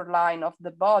contour line of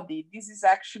the body. This is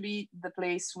actually the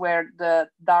place where the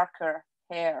darker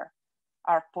hair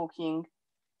are poking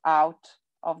out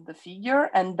of the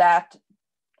figure, and that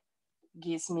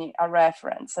gives me a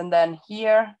reference. And then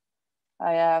here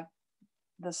I have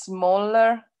the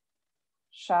smaller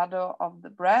shadow of the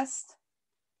breast.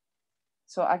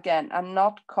 So again, I'm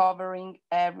not covering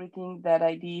everything that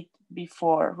I did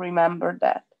before, remember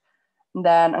that. And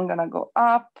then I'm gonna go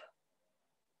up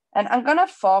and I'm gonna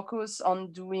focus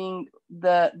on doing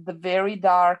the very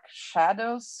dark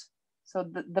shadows. So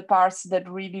the parts that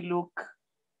really look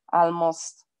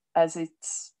almost as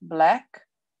it's black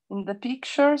in the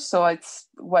picture. So it's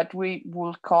what we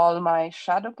will call my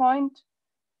shadow point.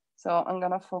 So I'm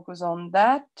gonna focus on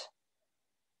that,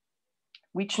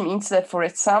 which means that for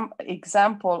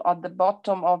example, at the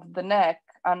bottom of the neck,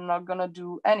 I'm not gonna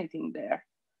do anything there,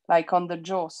 like on the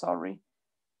jaw, sorry.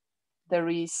 There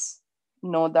is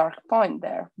no dark point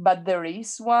there, but there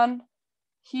is one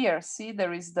here. See,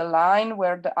 there is the line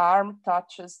where the arm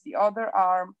touches the other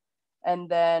arm, and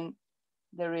then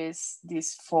there is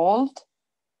this fold.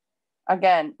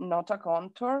 Again, not a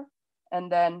contour.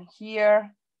 And then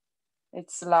here,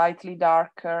 it's slightly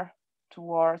darker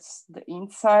towards the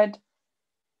inside.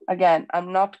 Again,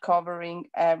 I'm not covering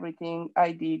everything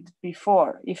I did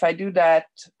before. If I do that,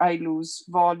 I lose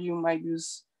volume, I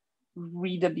lose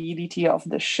readability of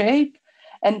the shape.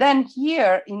 And then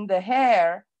here in the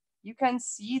hair, you can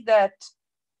see that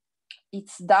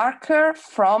it's darker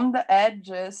from the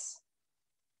edges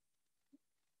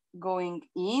going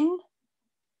in,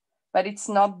 but it's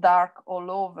not dark all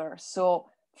over. So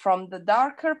from the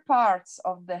darker parts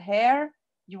of the hair,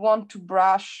 you want to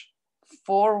brush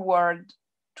forward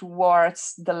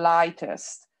towards the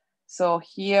lightest. So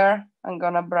here I'm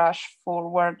gonna brush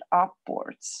forward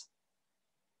upwards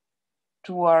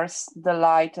towards the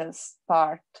lightest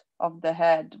part of the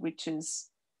head, which is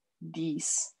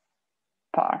this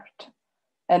part.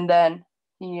 And then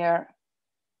here,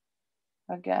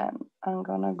 again, I'm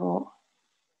gonna go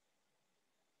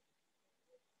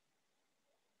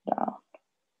down.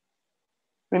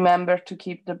 Remember to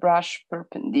keep the brush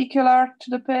perpendicular to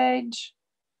the page.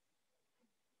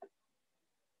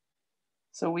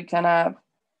 So we can have,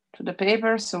 to the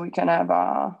paper, so we can have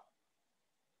a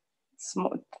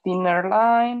small, thinner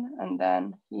line. And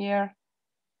then here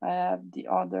I have the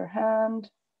other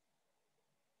hand.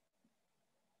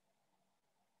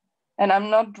 And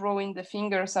I'm not drawing the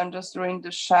fingers, I'm just drawing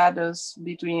the shadows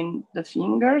between the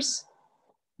fingers.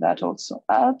 That also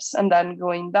helps. And then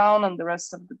going down on the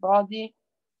rest of the body,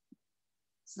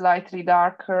 slightly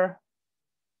darker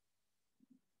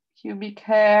pubic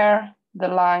hair, the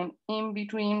line in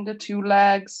between the two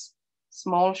legs,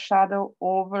 small shadow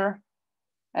over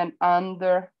and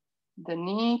under the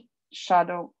knee,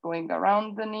 shadow going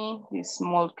around the knee, this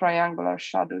small triangular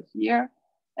shadow here,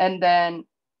 and then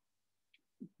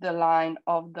the line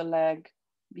of the leg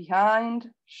behind,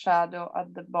 shadow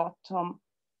at the bottom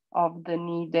of the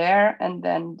knee there, and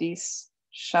then this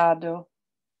shadow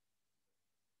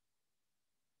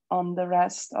on the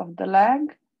rest of the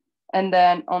leg. And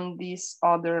then on this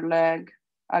other leg,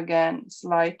 again,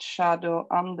 slight shadow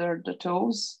under the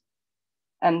toes,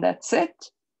 and that's it.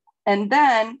 And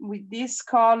then with this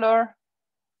color,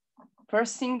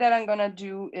 first thing that I'm gonna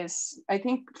do is, I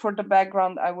think for the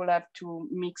background, I will have to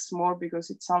mix more because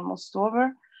it's almost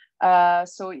over.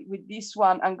 So with this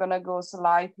one, I'm gonna go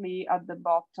slightly at the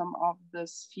bottom of the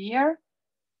sphere.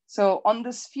 So on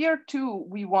the sphere too,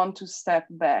 we want to step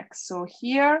back. So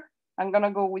here, I'm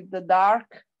gonna go with the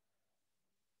dark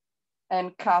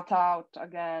and cut out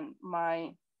again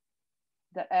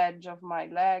the edge of my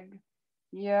leg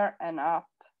here and up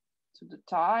to the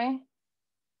thigh.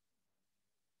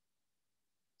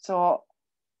 So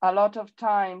a lot of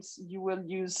times you will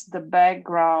use the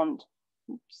background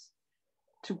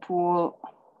to pull,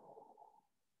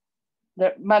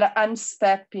 but I'm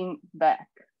stepping back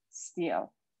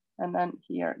still. And then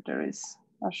here there is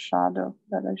a shadow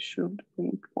that I should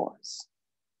reinforce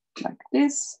like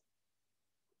this.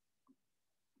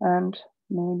 And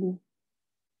maybe,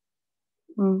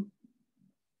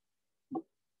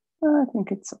 I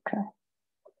think it's okay.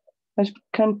 I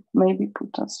can maybe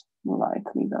put a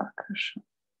slightly darker shadow.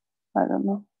 I don't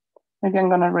know. Maybe I'm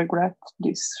gonna regret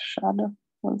this shadow.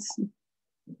 We'll see.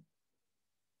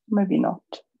 Maybe not.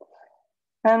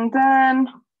 And then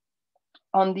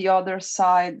on the other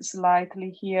side,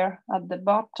 slightly here at the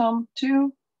bottom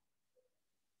too.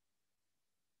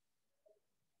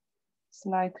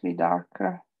 Slightly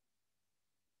darker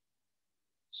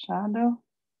shadow.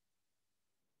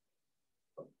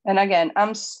 And again,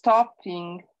 I'm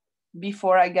stopping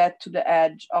before I get to the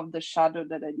edge of the shadow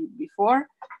that I did before.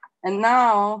 And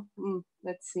now,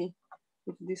 let's see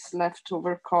if this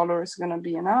leftover color is gonna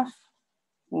be enough.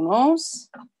 Who knows?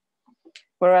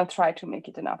 But I'll try to make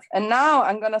it enough. And now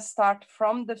I'm gonna start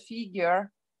from the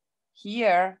figure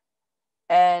here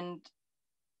and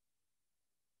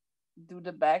do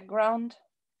the background.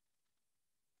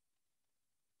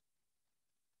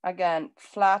 Again,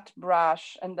 flat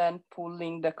brush and then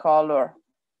pulling the color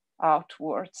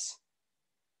outwards.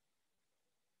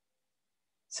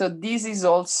 So this is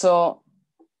also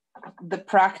the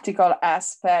practical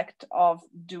aspect of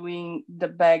doing the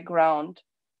background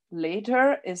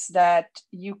later, is that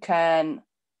you can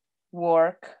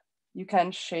work, you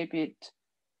can shape it.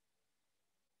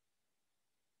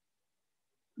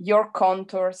 Your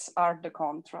contours are the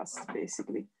contrast,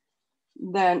 basically.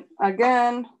 Then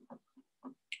again,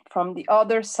 from the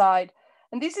other side,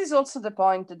 and this is also the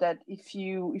point that if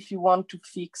you want to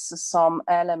fix some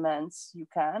elements, you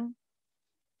can.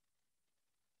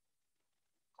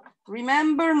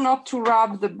 Remember not to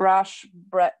rub the brush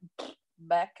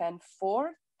back and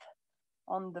forth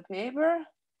on the paper.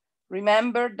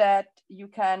 Remember that you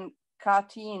can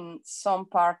cut in some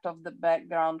part of the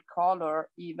background color,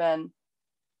 even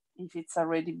if it's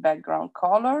already background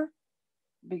color,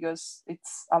 because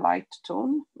it's a light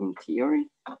tone in theory.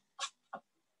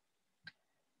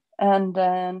 And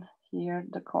then here,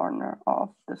 the corner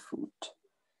of the foot.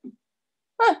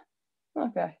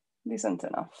 Okay, decent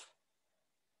enough.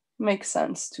 Makes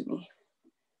sense to me.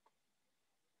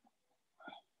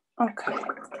 Okay.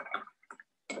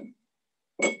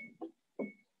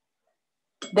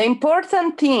 The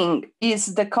important thing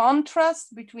is the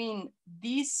contrast between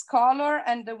this color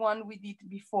and the one we did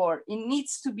before. It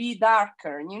needs to be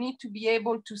darker. You need to be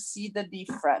able to see the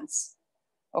difference,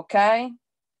 okay?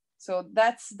 So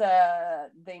that's the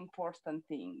important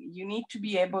thing. You need to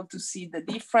be able to see the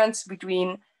difference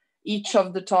between each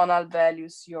of the tonal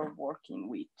values you're working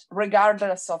with,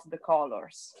 regardless of the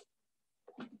colors.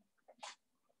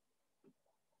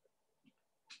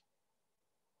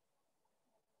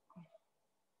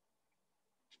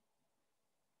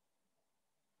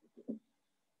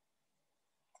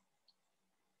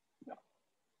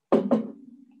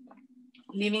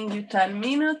 Leaving you 10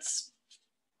 minutes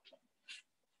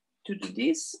to do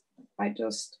this. I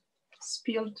just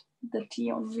spilled the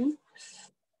tea on me.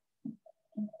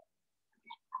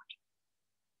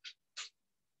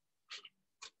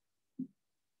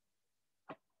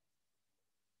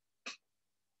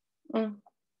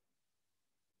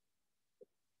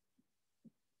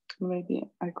 Maybe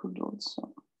I could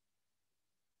also.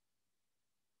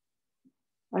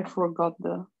 I forgot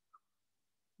the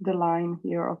line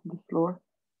here of the floor.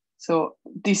 So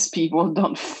these people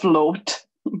don't float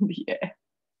in the air.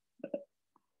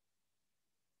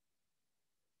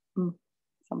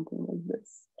 Something like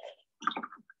this.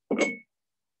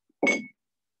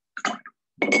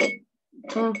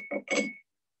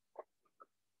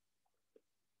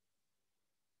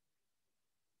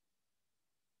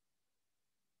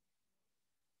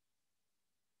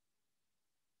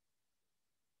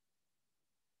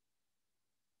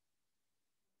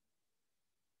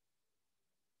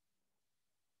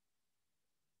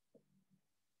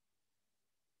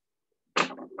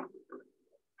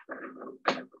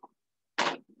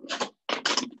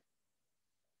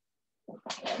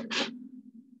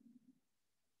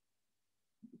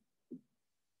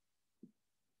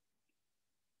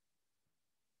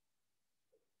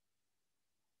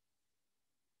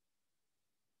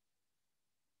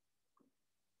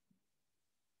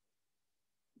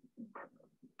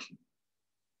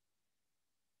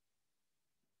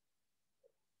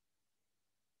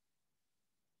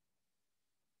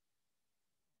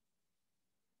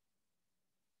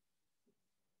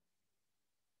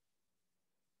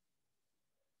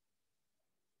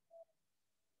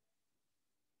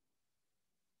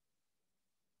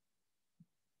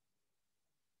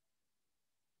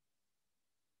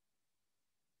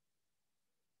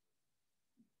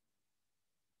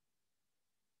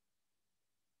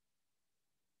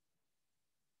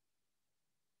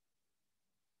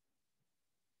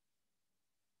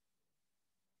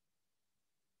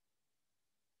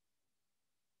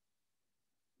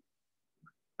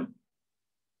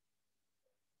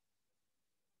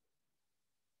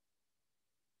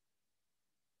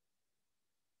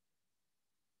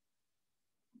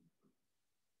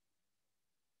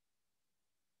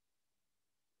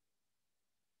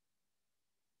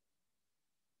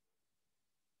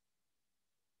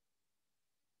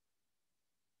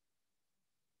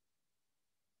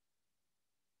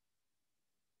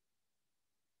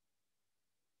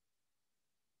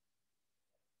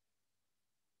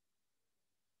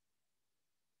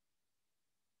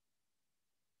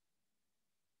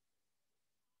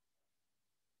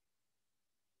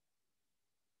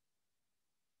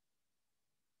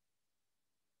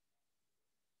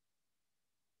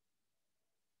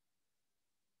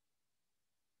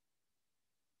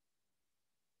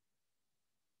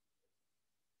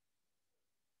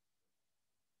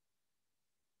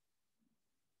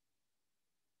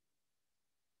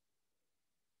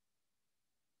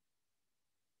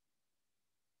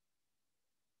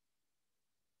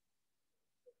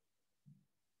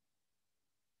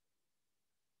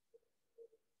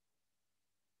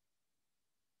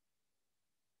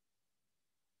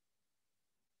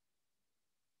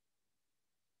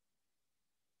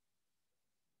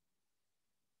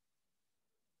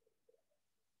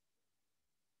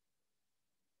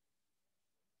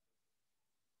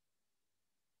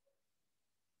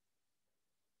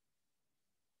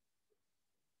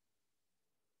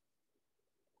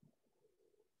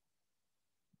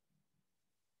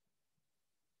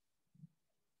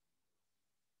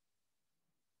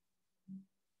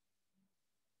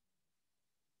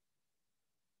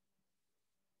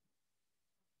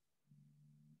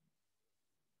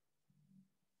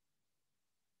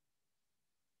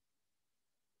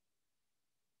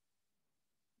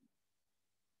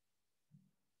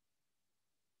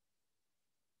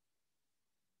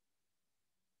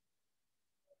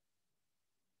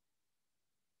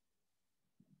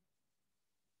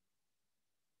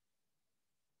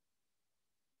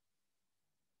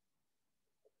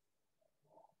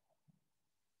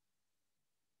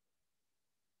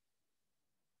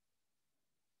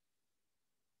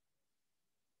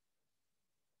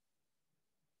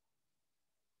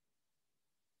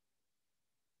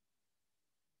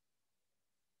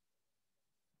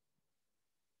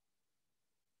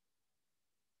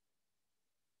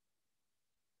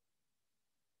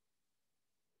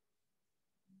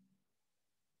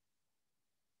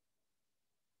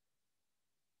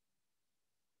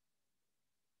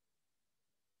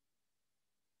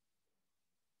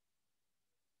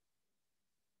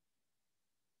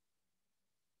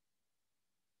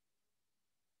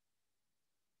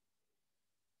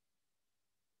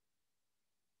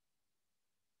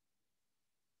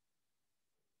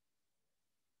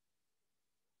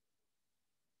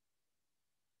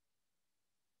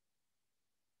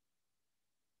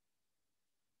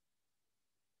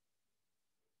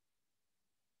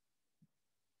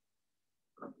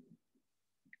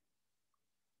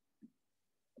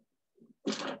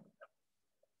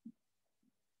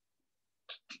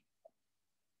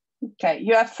 Okay,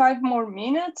 you have 5 more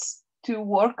minutes to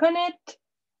work on it.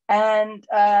 And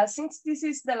since this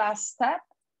is the last step,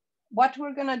 what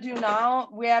we're gonna do now,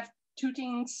 we have 2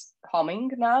 things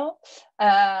coming now.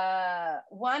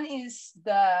 One is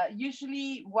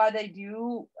usually what I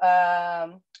do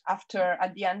at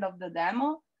the end of the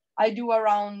demo, I do a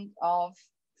round of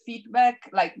feedback,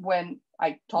 like when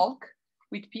I talk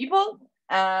with people.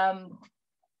 So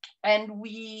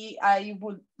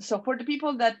for the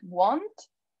people that want,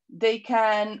 they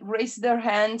can raise their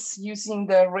hands using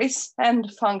the raise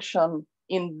hand function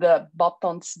in the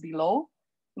buttons below.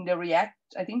 In the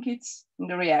I think it's in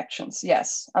the reactions,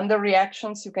 yes. Under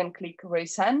reactions, you can click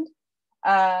raise hand.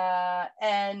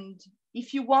 And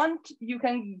if you want, you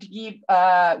can give,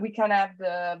 we can have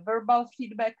the verbal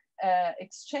feedback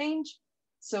exchange.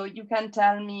 So you can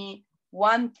tell me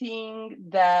one thing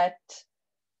that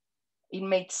it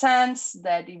made sense,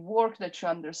 that it worked, that you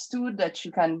understood, that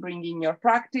you can bring in your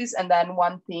practice, and then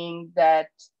one thing that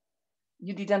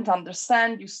you didn't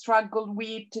understand, you struggled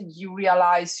with, you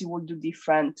realize you will do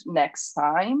different next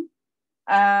time.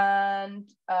 And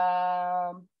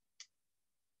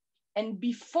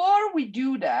before we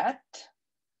do that,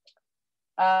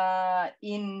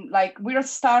 we're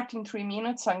starting 3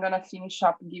 minutes. I'm gonna finish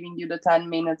up giving you the 10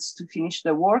 minutes to finish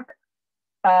the work.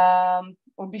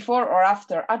 Or before or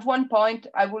after. At one point,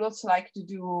 I would also like to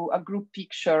do a group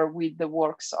picture with the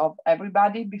works of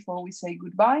everybody before we say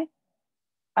goodbye.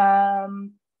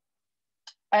 And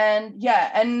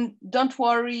yeah, and don't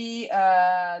worry,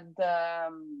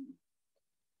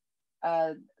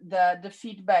 the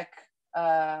feedback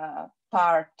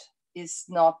part is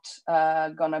not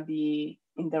gonna be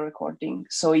in the recording.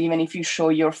 So even if you show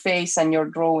your face and your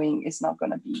drawing, it's not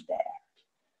gonna be there.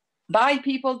 Bye,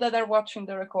 people that are watching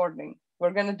the recording.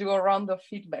 We're gonna do a round of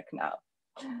feedback now.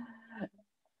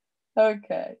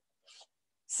 Okay.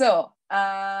 So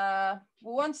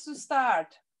who wants to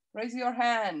start? Raise your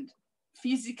hand,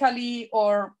 physically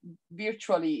or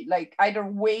virtually, like either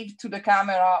wave to the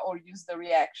camera or use the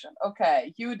reaction.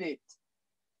 Okay, Judith,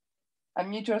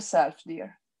 unmute yourself,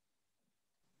 dear.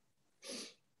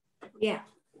 Yeah.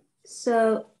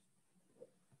 So,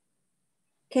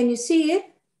 can you see it?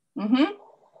 Mm-hmm.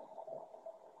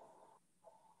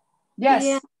 Yes.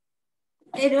 Yeah.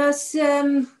 It was,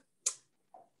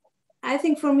 I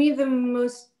think for me, the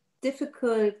most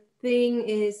difficult thing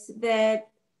is that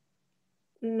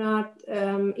not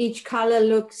each color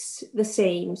looks the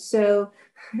same. So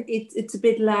it's a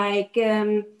bit like,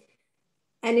 and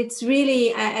it's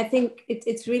really, I think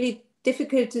it's really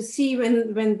difficult to see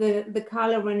when the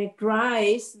color, when it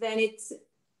dries, then it's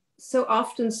so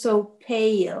often so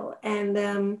pale. And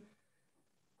I'm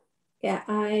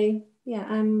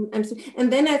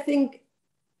and then I think,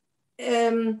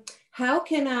 how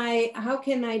can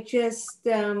I just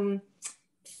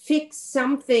fix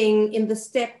something in the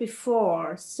step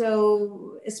before?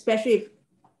 So especially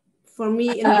for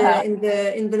me in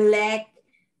the leg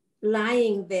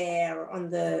lying there on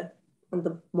the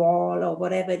wall or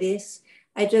whatever it is,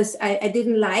 I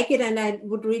didn't like it, and I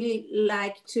would really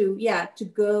like to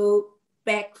go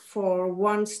back for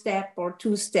 1 step or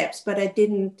 2 steps, but I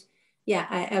didn't.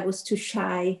 I was too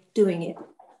shy doing it.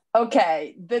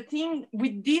 Okay, the thing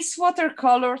with this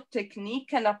watercolor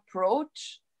technique and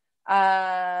approach,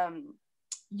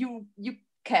 you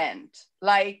can't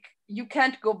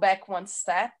go back 1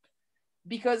 step,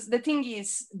 because the thing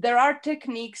is, there are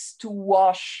techniques to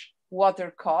wash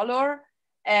watercolor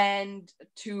and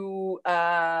to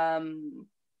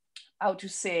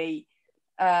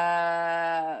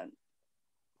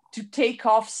to take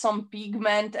off some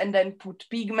pigment and then put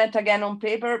pigment again on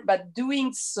paper, but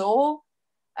doing so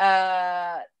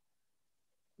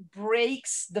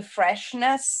breaks the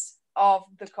freshness of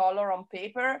the color on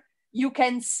paper. You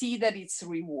can see that it's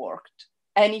reworked,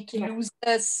 and it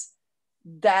loses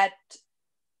that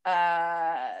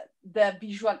the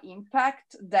visual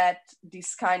impact that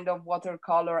this kind of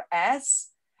watercolor has.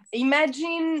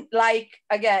 Imagine, like,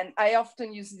 again, I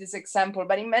often use this example,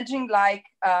 but imagine like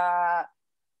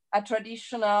a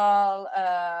traditional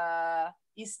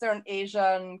Eastern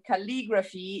Asian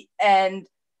calligraphy, and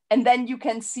then you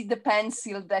can see the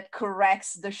pencil that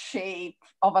corrects the shape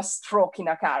of a stroke in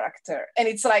a character. And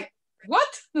it's like,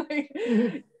 what?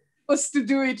 Supposed to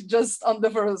do it just on the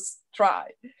first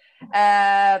try.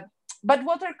 But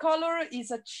watercolor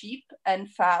is a cheap and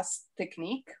fast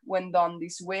technique when done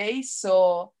this way.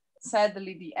 So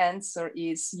sadly, the answer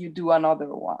is you do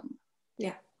another one.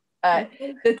 Yeah.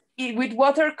 With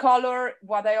watercolor,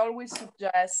 what I always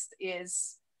suggest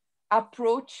is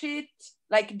approach it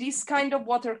like this kind of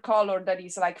watercolor that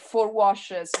is like 4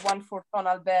 washes, 1 for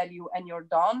tonal value, and you're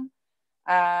done.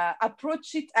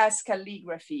 approach it as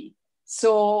calligraphy.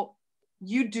 So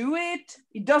you do it,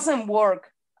 it doesn't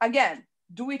work. Again,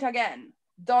 do it again.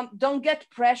 Don't get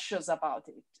precious about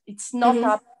it. It's not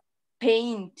a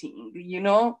painting, you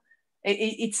know?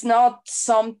 It's not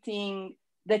something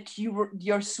that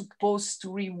you're supposed to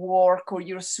rework, or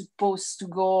you're supposed to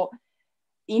go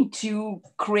into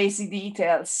crazy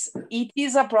details. It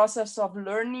is a process of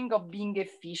learning, of being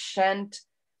efficient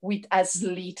with as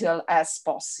little as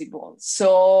possible.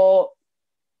 So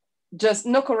just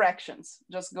no corrections,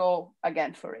 just go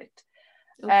again for it.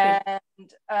 Okay.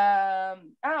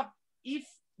 And if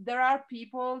there are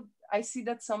people, I see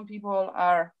that some people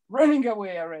are running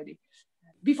away already.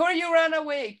 Before you run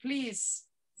away, please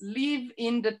leave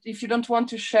in the, if you don't want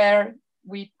to share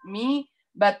with me,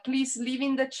 but please leave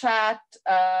in the chat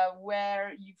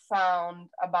where you found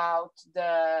about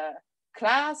the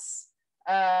class.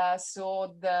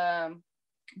 So the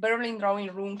Berlin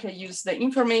Drawing Room can use the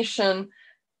information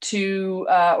to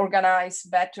organize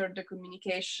better the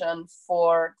communication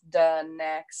for the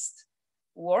next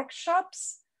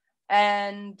workshops.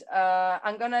 And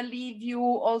I'm gonna leave you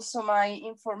also my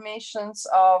informations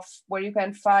of where you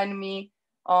can find me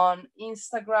on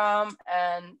Instagram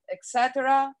and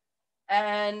etc.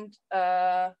 And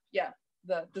yeah,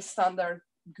 the standard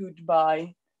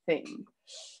goodbye thing.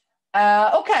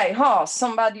 Okay,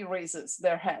 somebody raises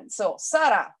their hand. So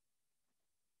Sarah.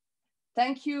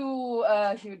 Thank you,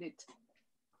 Judith.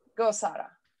 Go,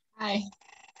 Sarah. Hi.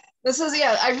 This is,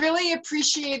 yeah, I really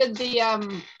appreciated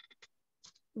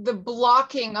the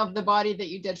blocking of the body that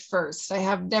you did first. I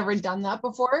have never done that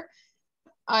before.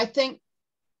 I think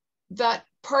that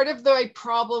part of the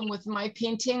problem with my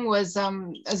painting was,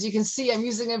 as you can see, I'm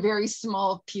using a very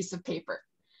small piece of paper,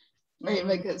 right?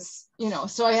 Because, you know,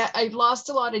 so I lost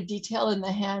a lot of detail in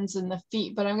the hands and the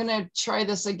feet, but I'm gonna try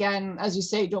this again. As you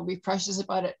say, don't be precious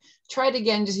about it. Try it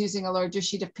again, just using a larger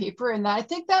sheet of paper. And I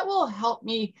think that will help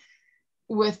me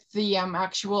with the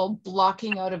actual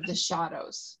blocking out of the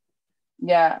shadows.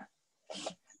 Yeah.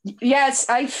 Yes,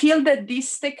 I feel that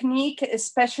this technique,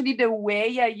 especially the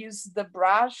way I use the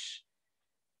brush,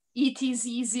 it is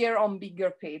easier on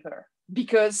bigger paper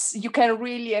because you can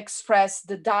really express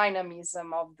the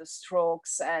dynamism of the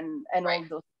strokes and all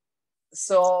those.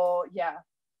 So yeah,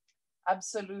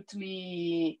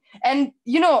 absolutely. And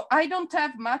you know, I don't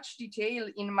have much detail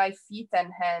in my feet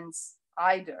and hands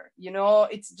either. You know,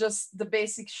 it's just the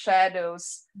basic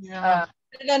shadows. Yeah.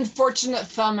 An unfortunate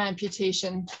thumb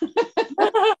amputation.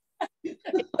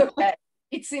 It's okay.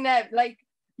 It's in a, like,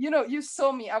 you know, you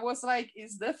saw me. I was like,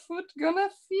 is the foot gonna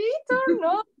fit or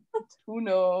not? Who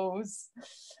knows?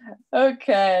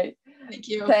 Okay. Thank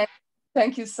you.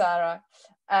 Thank you, Sarah.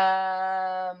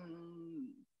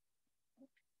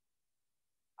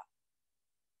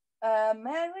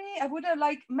 Mary, I would have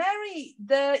liked, Mary,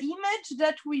 the image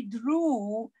that we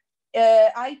drew,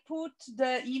 I put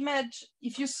the image,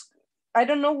 if you, I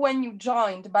don't know when you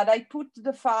joined, but I put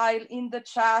the file in the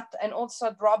chat and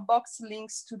also Dropbox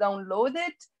links to download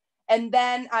it. And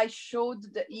then I showed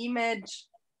the image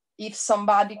if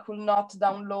somebody could not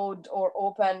download or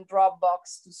open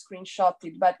Dropbox to screenshot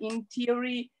it. But in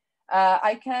theory,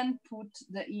 I can put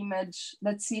the image.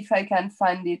 Let's see if I can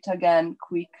find it again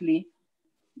quickly.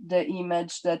 The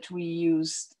image that we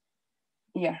used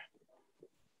here.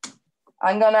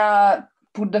 I'm gonna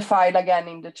put the file again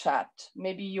in the chat.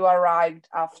 Maybe you arrived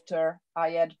after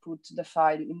I had put the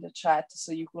file in the chat,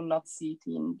 so you could not see it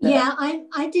in the... Yeah,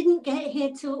 I didn't get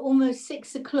here till almost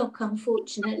 6 o'clock,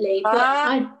 unfortunately, but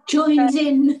I joined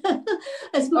in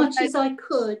as much as I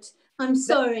could. I'm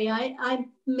sorry, I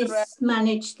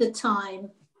mismanaged the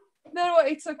time. No,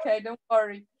 it's okay, don't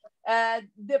worry.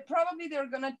 Probably they're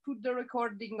gonna put the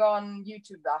recording on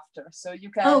YouTube after, so you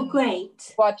can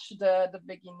great. Watch the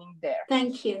beginning there.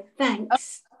 Thank you,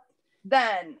 thanks.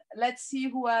 Then let's see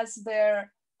who has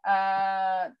their,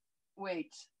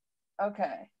 wait,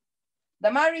 okay.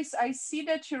 Damaris, I see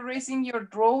that you're raising your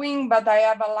drawing, but I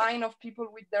have a line of people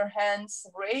with their hands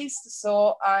raised,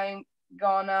 so I'm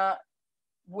gonna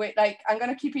wait, like, I'm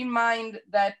gonna keep in mind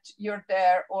that you're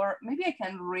there, or maybe I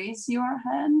can raise your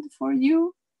hand for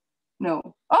you.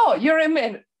 No. Oh, you're a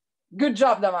minute. Good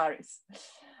job, Damaris.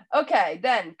 Okay,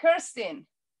 then Kirsten,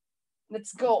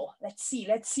 let's go. Let's see.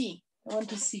 I want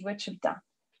to see what you've done.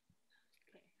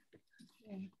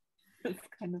 It's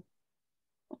kind of...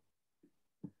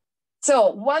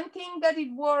 So one thing that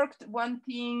it worked, one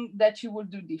thing that you will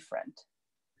do different.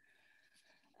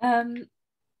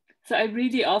 So I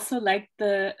really also like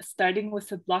the starting with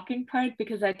the blocking part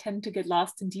because I tend to get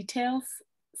lost in details.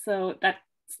 So that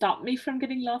stopped me from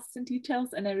getting lost in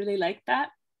details, and I really like that.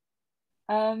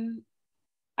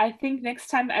 I I think next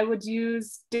time I would use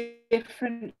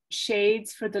different shades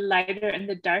for the lighter and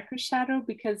the darker shadow,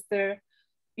 because they're,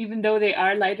 even though they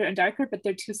are lighter and darker, but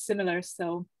they're too similar.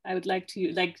 So I would like to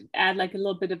add like a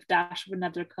little bit of dash of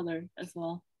another color as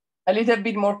well. A little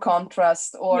bit more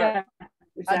contrast, or yeah,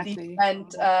 exactly. a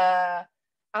different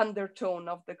undertone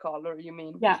of the color, you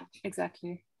mean? Yeah,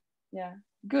 exactly. Yeah,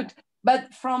 good.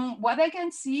 But from what I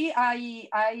can see,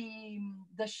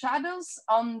 the shadows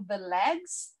on the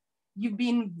legs, you've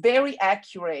been very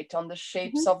accurate on the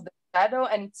shapes of the shadow,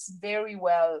 and it's very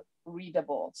well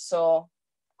readable. So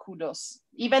kudos.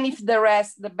 Even if the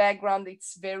rest, the background,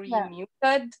 it's very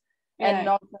muted and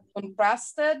not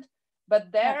contrasted,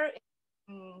 but there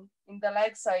in the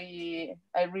legs, I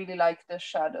really like the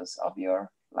shadows of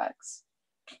your legs.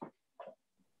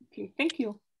 Okay, thank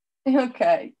you.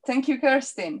 Okay, thank you,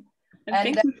 Kirsten. And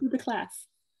thank you for the class.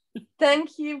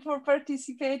 Thank you for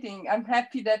participating. I'm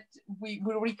happy that we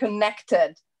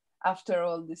reconnected after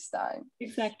all this time.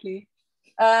 Exactly.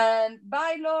 And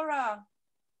bye, Laura.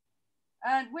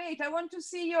 And wait, I want to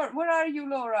see where are you,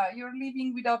 Laura? You're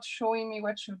leaving without showing me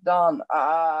what you've done.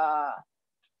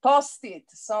 Post it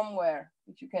somewhere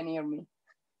if you can hear me.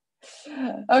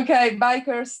 Okay, bye,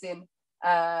 Kirsten.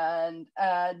 And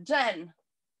Jen.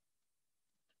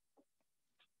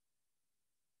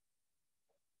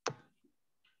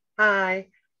 Hi.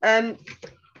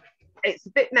 It's a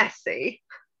bit messy.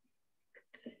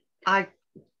 I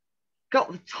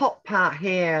got the top part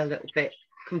here a little bit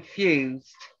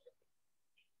confused.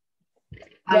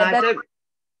 And I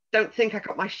don't think I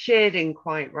got my shading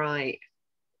quite right.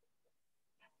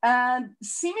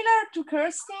 Similar to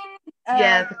Kirsten.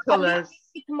 Yeah, the colors. A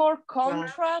bit more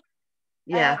contrast.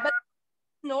 Yeah. But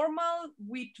normal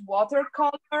with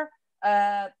watercolor.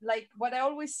 Like what I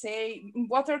always say, in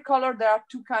watercolor, there are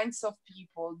two kinds of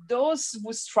people: those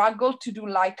who struggle to do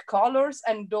light colors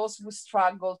and those who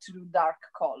struggle to do dark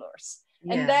colors.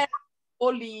 Yeah. And then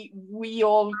we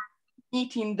all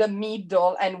meet in the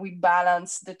middle and we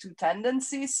balance the two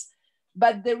tendencies.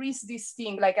 But there is this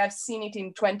thing, like I've seen it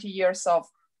in 20 years of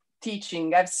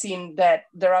teaching. I've seen that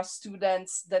there are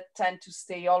students that tend to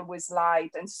stay always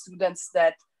light and students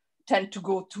that tend to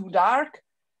go too dark.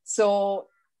 So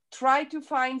try to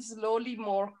find slowly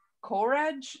more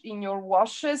courage in your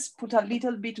washes, put a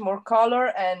little bit more color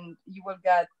and you will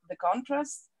get the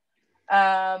contrast.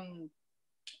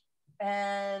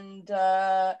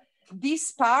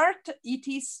 This part, it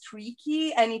is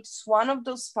tricky, and it's one of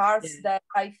those parts that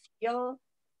I feel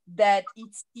that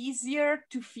it's easier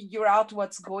to figure out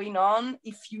what's going on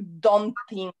if you don't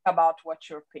think about what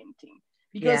you're painting.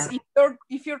 Because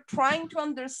if you're trying to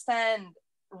understand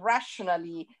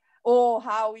rationally, oh,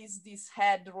 how is this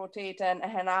head rotated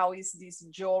and how is this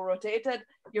jaw rotated,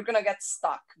 you're gonna get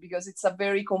stuck because it's a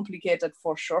very complicated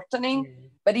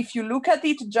foreshortening. But if you look at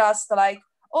it just like,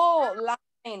 oh,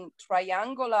 line,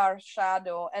 triangular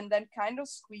shadow, and then kind of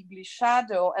squiggly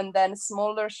shadow, and then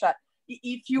smaller shadow,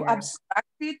 if you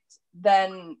abstract it,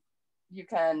 then you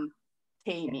can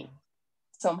tame it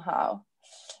somehow.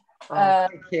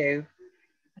 Thank you.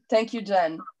 Thank you,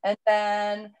 Jen. And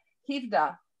then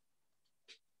Hivda.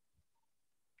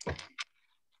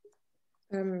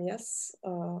 Yes,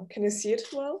 can you see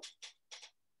it well?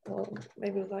 Or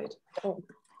maybe light? Oh.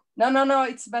 No,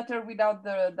 it's better without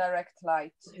the direct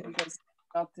light because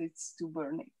it's too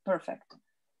burning. Perfect.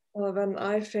 Well, then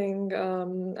I think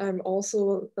I'm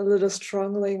also a little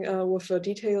struggling with the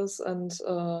details and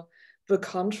the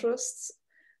contrasts.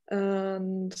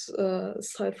 And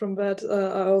aside from that,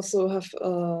 I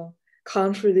also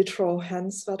can't really draw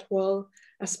hands that well,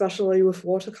 especially with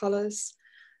watercolors.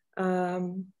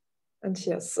 And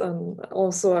yes, and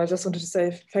also I just wanted to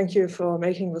say thank you for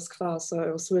making this class. So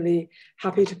I was really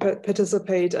happy to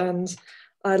participate, and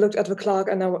I looked at the clock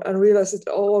and I realized it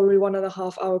already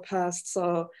 1.5 hours passed.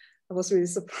 So I was really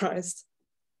surprised.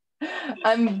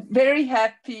 I'm very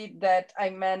happy that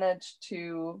I managed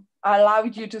to allow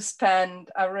you to spend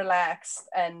a relaxed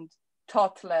and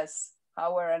thoughtless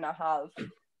 1.5 hours.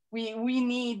 We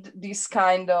need this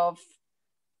kind of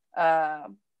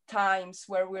times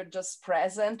where we're just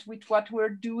present with what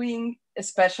we're doing,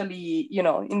 especially,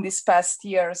 in these past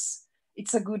years.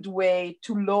 It's a good way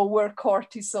to lower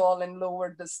cortisol and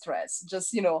lower the stress.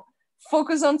 Just,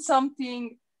 focus on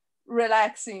something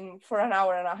relaxing for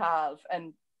 1.5 hours.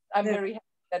 And I'm very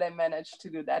happy that I managed to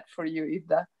do that for you,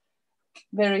 Ida.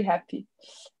 Very happy.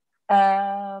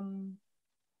 And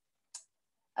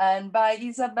by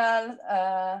Isabel,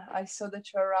 I saw that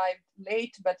you arrived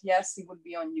late, but yes, it will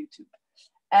be on YouTube.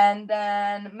 And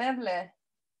then Merle.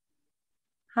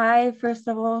 Hi, first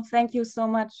of all, thank you so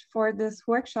much for this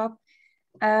workshop.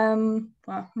 Well,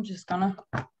 I'm just gonna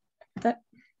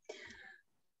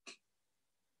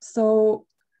So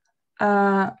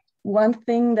one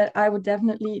thing that I would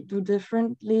definitely do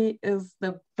differently is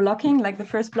the blocking, like the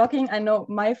first blocking. I know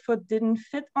my foot didn't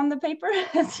fit on the paper,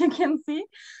 as you can see.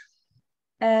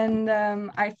 And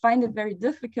I find it very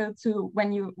difficult to,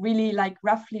 when you really like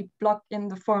roughly block in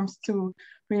the forms, to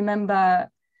remember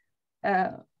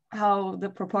how the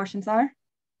proportions are.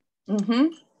 Mm-hmm.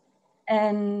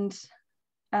 And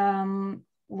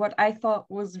what I thought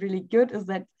was really good is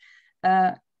that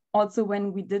also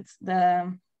when we did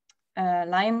the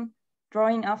line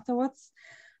drawing afterwards,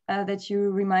 that you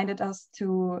reminded us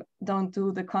to don't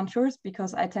do the contours,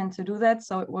 because I tend to do that.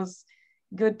 So it was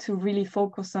good to really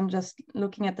focus on just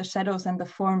looking at the shadows and the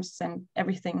forms and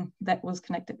everything that was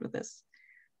connected with this.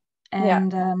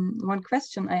 And one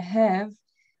question I have,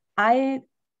 I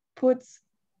put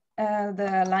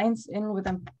the lines in with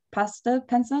a pastel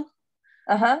pencil.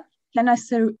 Can I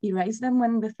still erase them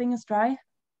when the thing is dry?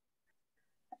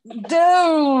 You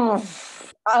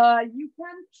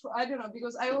can try, I don't know,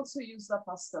 because I also use the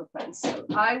pastel pencil.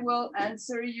 I will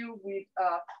answer you with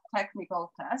a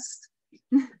technical test.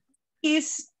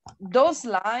 Is those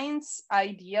lines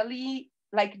ideally,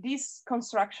 like this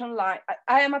construction line,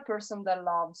 I am a person that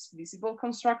loves visible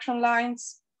construction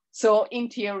lines. So in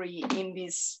theory, in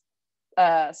this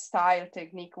style,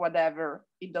 technique, whatever,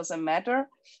 it doesn't matter.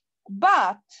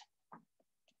 But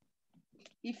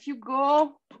if you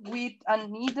go with a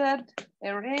kneaded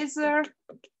eraser,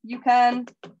 you can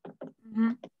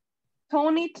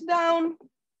tone it down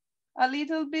a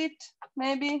little bit,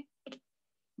 maybe,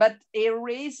 but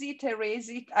erase it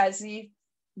as if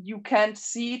you can't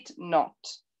see it, not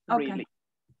really.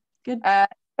 Good.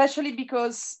 Especially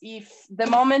because if the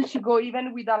moment you go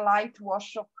even with a light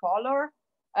wash of color,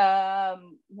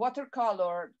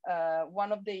 watercolor,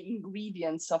 one of the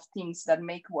ingredients of things that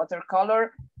make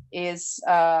watercolor is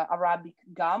Arabic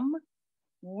gum,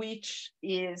 which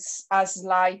is a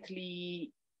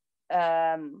slightly,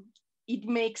 it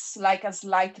makes like a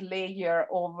slight layer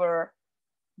over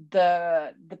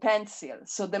the pencil.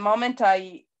 So the moment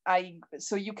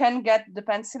so you can get the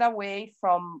pencil away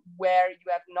from where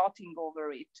you have nothing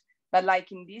over it. But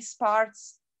like in these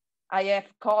parts, I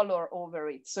have color over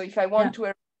it. So if I want to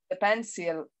erase the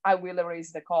pencil, I will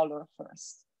erase the color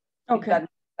first. If that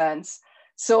makes sense.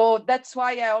 So that's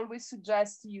why I always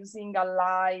suggest using a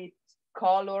light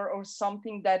color or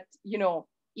something that, you know,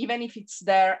 even if it's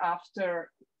there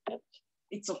after,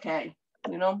 it's okay,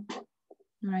 you know?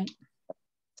 Right.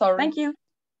 Sorry. Thank you.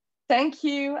 Thank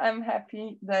you. I'm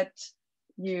happy that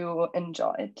you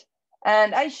enjoyed.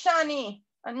 And Aishani,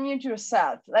 unmute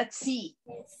yourself. Let's see.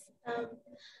 Yes.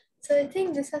 So I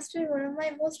think this has to be one of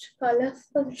my most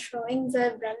colorful drawings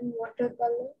I've done in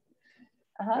watercolor.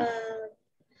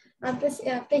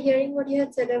 After hearing what you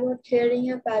had said about clearing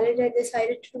your palette, I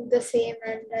decided to do the same,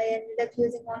 and I ended up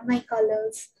using all my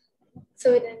colors.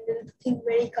 So it ended up looking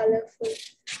very colorful.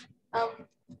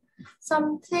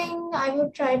 Something I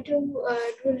would try to do a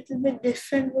little bit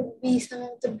different would be some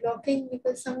of the blocking,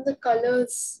 because some of the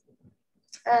colors,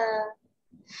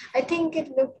 I think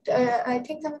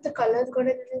some of the colors got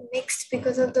a little mixed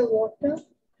because of the water.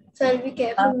 So I'll be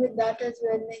careful with that as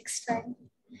well next time.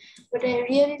 But I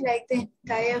really like the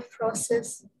entire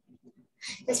process,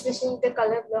 especially the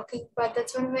color blocking part.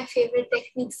 That's one of my favorite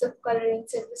techniques of coloring,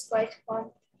 so it was quite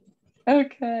fun.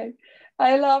 Okay,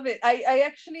 I love it. I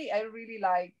really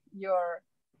like your,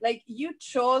 like, you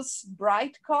chose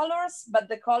bright colors, but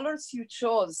the colors you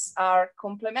chose are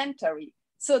complementary.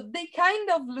 So they kind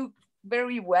of look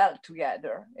very well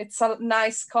together. It's a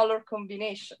nice color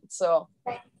combination. So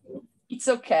it's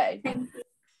okay.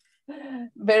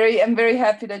 I'm very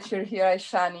happy that you're here,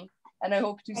 Aishani, and I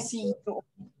hope to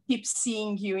keep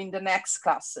seeing you in the next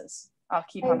classes. I'll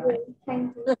keep an eye.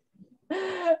 Thank you.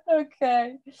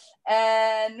 Okay,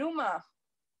 and Numa.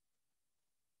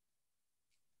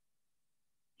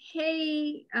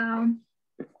 Hey, I'm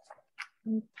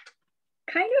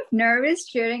kind of nervous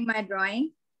sharing my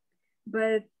drawing,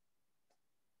 but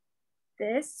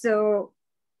so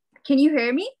can you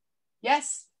hear me?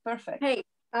 Yes, perfect. Hey,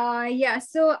 yeah,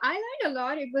 so I learned a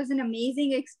lot. It was an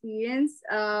amazing experience.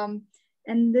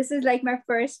 And this is like my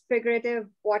first figurative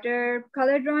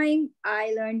watercolor drawing.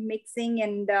 I learned mixing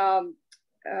and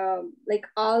like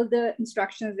all the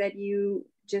instructions that you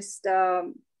just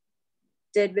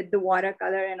did with the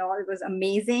watercolor and all. It was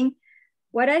amazing.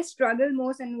 What I struggle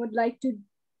most and would like to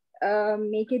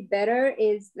make it better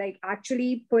is like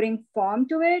actually putting form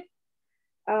to it.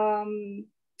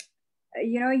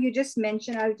 You know, you just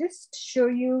mentioned, I'll just show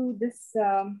you this.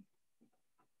 And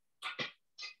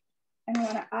I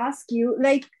want to ask you,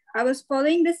 like, I was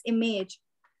following this image.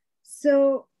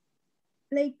 So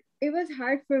like it was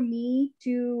hard for me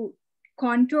to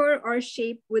contour or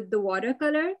shape with the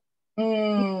watercolor.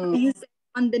 You said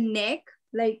on the neck,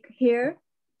 like here.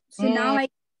 So now I,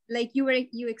 like you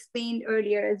explained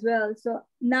earlier as well. So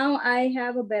now I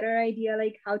have a better idea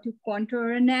like how to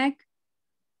contour a neck.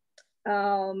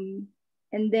 And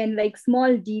then like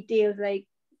small details like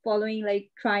following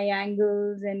like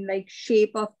triangles and like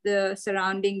shape of the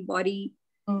surrounding body.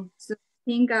 So I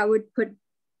think I would put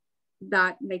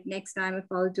that like next time if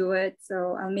I'll do it.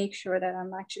 So I'll make sure that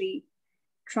I'm actually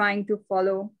trying to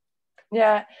follow.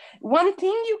 Yeah, one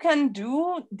thing you can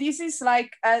do, this is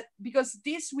like, because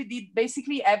this we did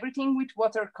basically everything with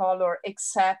watercolor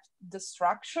except the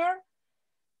structure.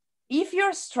 If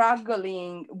you're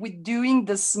struggling with doing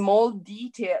the small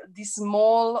detail, the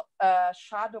small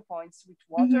shadow points with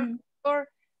watercolor,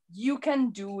 you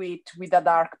can do it with a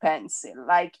dark pencil.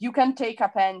 Like you can take a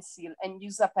pencil and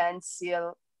use a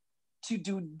pencil to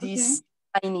do these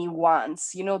tiny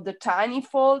ones, you know, the tiny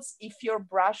folds. If your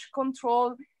brush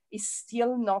control is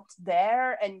still not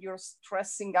there and you're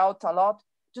stressing out a lot,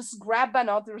 just grab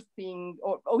another thing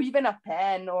or even a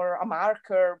pen or a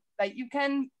marker. Like you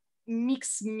can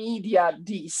mix media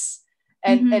this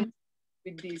and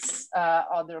with these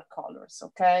other colors,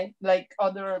 okay? Like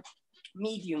other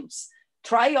mediums.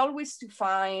 Try always to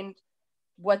find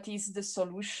what is the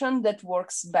solution that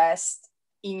works best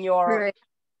in your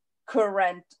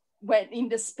current, when in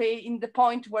the space, in the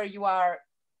point where you are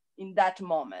in that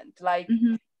moment. Like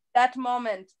that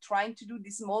moment, trying to do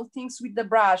these small things with the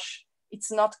brush,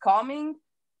 it's not coming.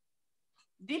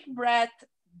 Deep breath,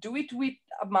 do it with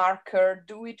a marker,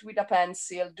 do it with a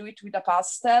pencil, do it with a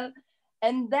pastel.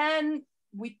 And then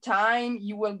with time,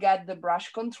 you will get the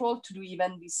brush control to do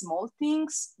even these small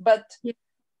things. But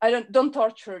don't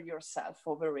torture yourself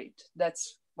over it.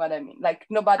 That's what I mean. Like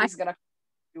nobody's gonna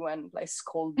you and like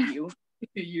scold you if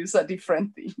you use a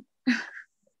different thing.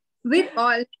 With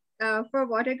all for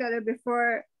watercolor,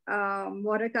 before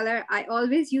watercolor, I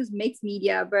always use mixed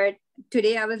media, but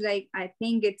today I was like, I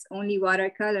think it's only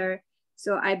watercolor,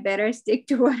 so I better stick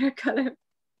to watercolor.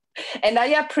 And I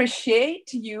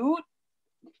appreciate you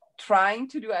trying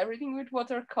to do everything with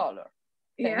watercolor.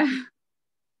 Thank you.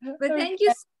 But thank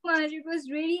you so much. It was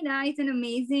really nice and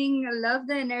amazing. I love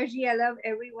the energy. I love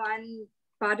everyone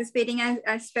participating, and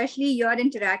especially your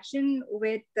interaction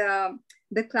with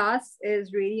the class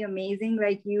is really amazing.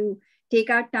 Like you take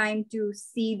out time to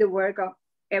see the work of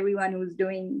everyone who's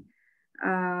doing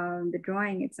the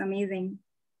drawing. It's amazing.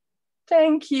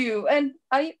 Thank you. And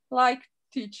I like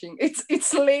teaching.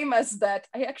 It's lame as that.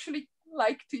 I actually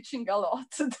like teaching a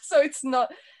lot. So it's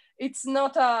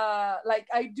not like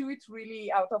I do it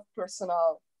really out of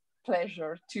personal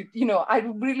pleasure to, you know,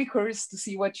 I'm really curious to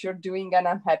see what you're doing and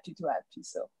I'm happy to help you.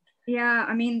 So yeah,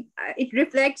 I mean, it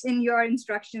reflects in your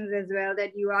instructions as well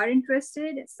that you are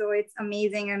interested. So it's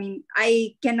amazing. I mean,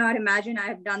 I cannot imagine I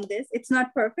have done this. It's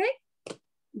not perfect,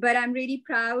 but I'm really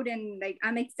proud and like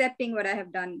I'm accepting what I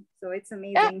have done. So it's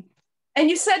amazing. Yeah. And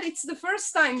you said it's the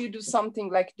first time you do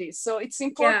something like this. So it's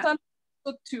important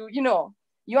to, you know,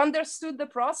 you understood the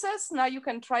process. Now you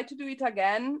can try to do it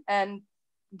again and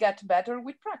get better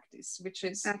with practice, which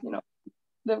is, you know,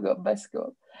 the best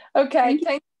goal. Okay,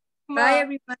 thank you. Bye,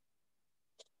 everyone.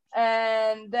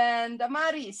 And then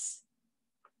Damaris,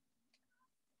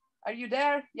 are you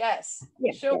there? Yes.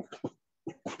 Yes. Sure.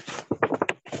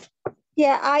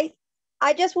 Yeah,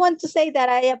 I just want to say that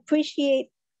I appreciate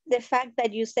the fact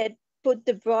that you said put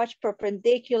the brush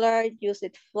perpendicular, use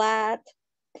it flat,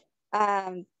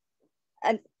 and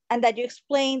that you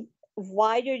explained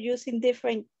why you're using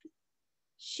different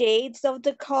shades of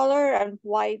the color and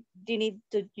why you need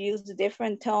to use the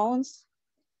different tones,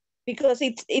 because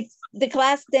it's the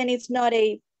class then it's not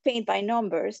a paint by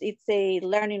numbers, it's a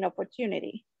learning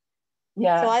opportunity.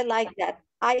 Yeah. So I like that.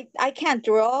 I can't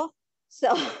draw,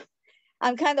 so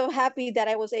I'm kind of happy that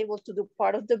I was able to do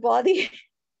part of the body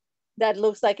that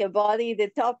looks like a body. The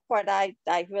top part, I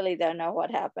really don't know what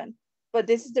happened, but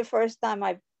this is the first time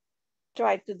I've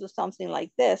tried to do something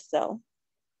like this. So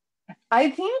I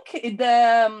think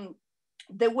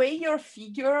the way your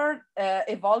figure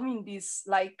evolved in this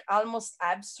like almost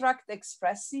abstract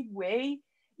expressive way,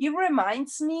 it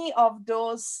reminds me of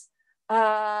those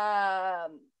the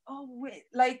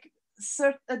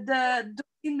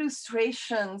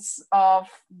illustrations of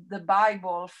the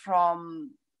Bible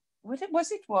from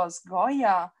was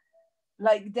Goya.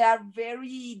 Like they are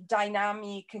very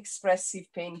dynamic, expressive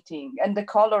painting, and the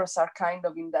colors are kind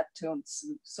of in that tone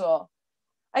too. So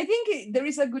I think there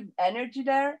is a good energy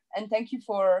there, and thank you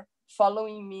for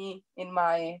following me in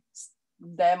my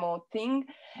demo thing.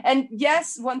 And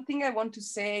yes, one thing I want to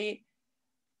say,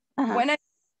 when I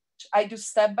I do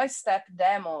step-by-step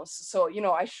demos. So, you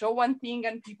know, I show one thing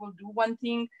and people do one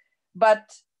thing, but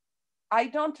I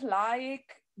don't like,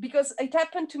 because it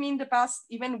happened to me in the past,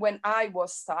 even when I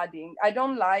was studying, I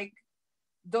don't like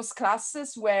those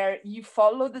classes where you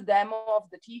follow the demo of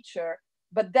the teacher,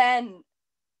 but then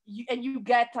you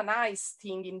get a nice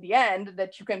thing in the end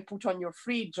that you can put on your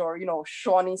fridge or, you know,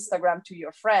 show on Instagram to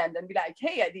your friend and be like,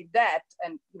 hey, I did that,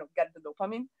 and, you know, get the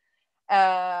dopamine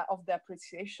of the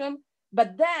appreciation.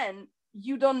 But then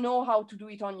you don't know how to do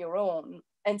it on your own.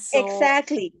 And so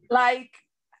exactly, like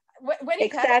when it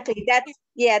exactly,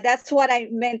 that's what I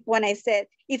meant when I said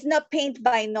it's not paint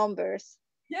by numbers.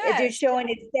 Yes, you're showing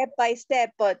it step by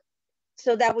step, but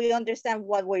so that we understand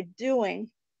what we're doing.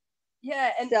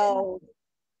 Yeah, and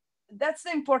that's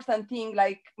the important thing.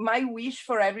 Like, my wish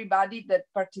for everybody that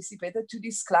participated to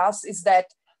this class is that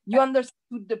you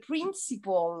understood the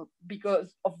principle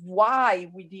because of why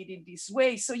we did it this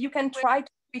way, so you can try to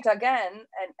do it again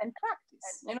and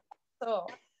practice, you know. So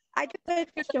I just have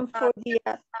a question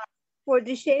for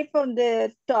the shape on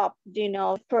the top, you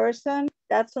know, person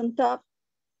that's on top.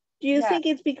 Do you think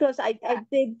it's because I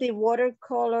did the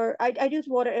watercolor, I use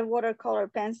a watercolor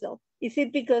pencil? Is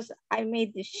it because I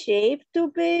made the shape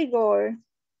too big, or?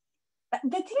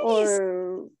 The thing is,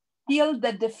 I feel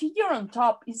that the figure on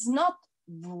top is not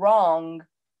wrong.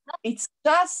 It's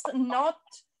just not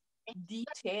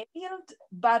detailed,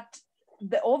 but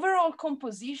the overall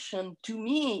composition, to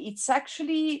me, it's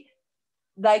actually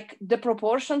like the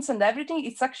proportions and everything,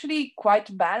 it's actually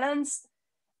quite balanced.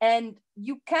 And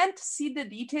you can't see the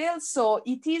details, so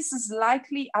it is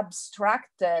slightly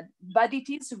abstracted, but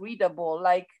it is readable,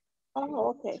 like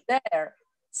there.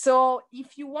 So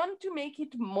if you want to make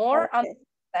it more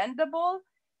understandable,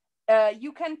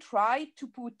 you can try to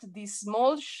put these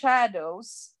small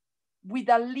shadows with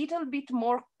a little bit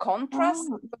more contrast.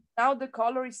 Now the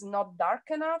color is not dark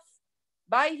enough.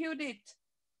 Bye, Judith.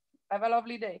 Have a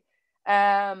lovely day.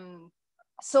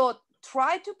 So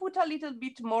try to put a little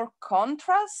bit more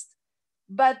contrast,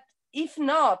 but if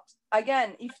not,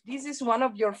 again, if this is one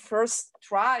of your first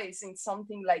tries in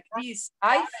something like this,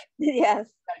 I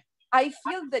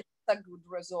feel that it's a good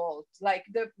result. Like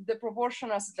the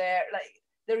proportion is there, like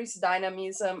there is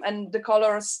dynamism, and the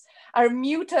colors are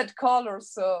muted colors,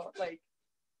 so like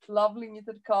lovely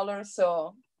muted colors.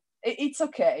 So it's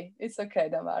okay. It's okay,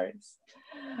 Damaris.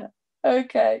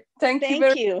 Okay, thank you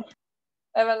very much.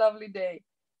 Have a lovely day.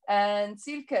 And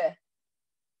Silke.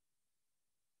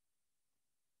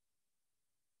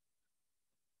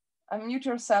 Unmute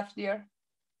yourself, dear.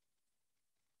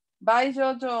 Bye,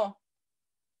 Jojo.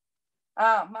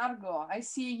 Ah, Margot, I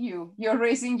see you. You're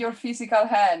raising your physical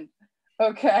hand.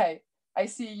 Okay, I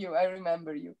see you. I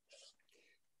remember you.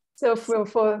 So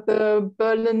for the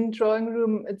Berlin drawing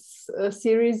room, it's a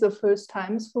series of first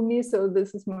times for me. So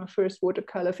this is my first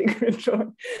watercolor figure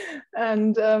drawing.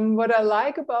 And what I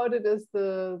like about it is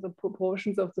the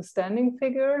proportions of the standing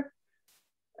figure.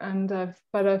 And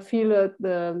but I feel that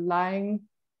the lying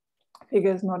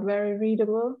figure is not very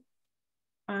readable.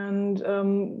 And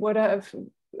what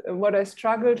I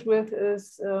struggled with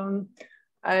is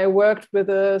I worked with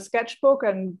a sketchbook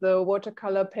and the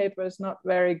watercolor paper is not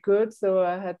very good. So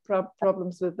I had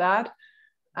problems with that.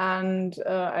 And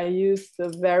I used a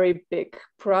very big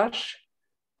brush.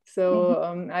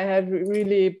 So I had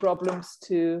really problems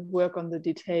to work on the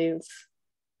details.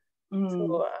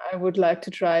 So I would like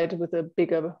to try it with a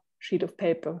bigger sheet of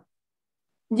paper.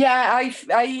 Yeah,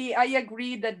 I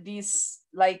agree that this,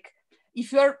 like,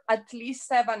 if you're at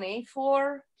least have an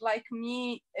A4 like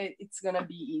me, it's gonna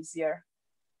be easier.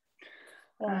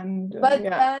 And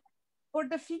for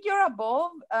the figure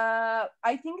above,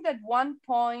 I think that one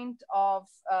point of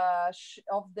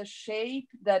the shape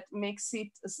that makes it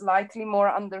slightly more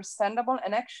understandable,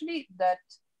 and actually that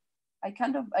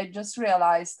I just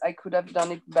realized I could have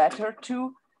done it better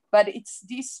too, but it's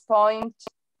this point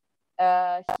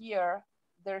here.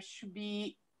 There should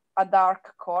be a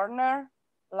dark corner,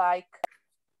 like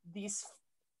this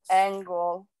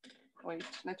angle. Wait,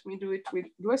 let me do it with,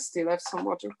 do I still have some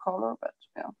watercolor? But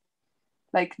yeah,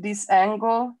 like this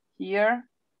angle here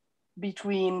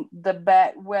between the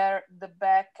back, where the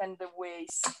back and the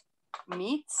waist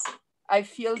meets. I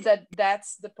feel that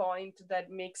that's the point that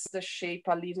makes the shape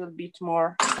a little bit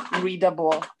more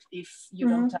readable if you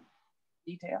don't have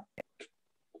detail.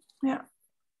 Yeah.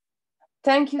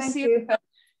 Thank you, Silke. It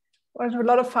was a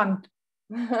lot of fun.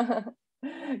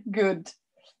 Good.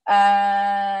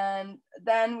 And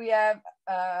then we have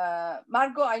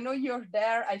Margot. I know you're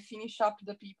there. I finish up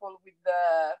the people with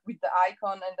the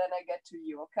icon, and then I get to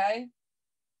you. Okay.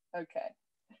 Okay.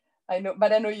 I know,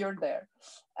 but I know you're there.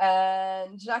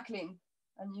 And Jacqueline,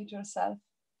 unmute yourself.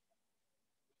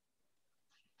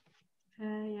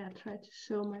 Okay, yeah, try to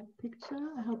show my picture.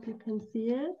 I hope you can see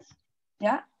it.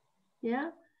 Yeah.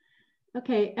 Yeah.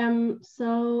 Okay,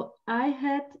 so I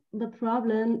had the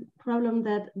problem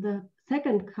that the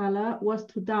second color was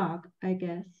too dark, I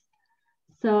guess.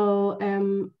 So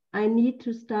I need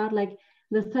to start, like,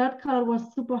 the third color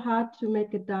was super hard to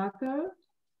make it darker.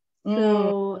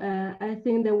 So I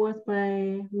think that was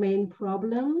my main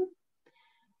problem.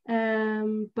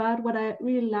 But what I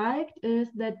really liked is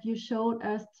that you showed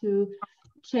us to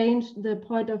change the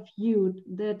point of view,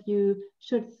 that you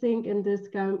should think in this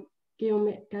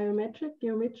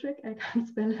geometric, I can't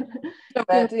spell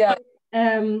it. Yeah.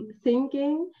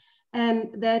 Thinking, and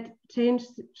that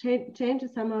changes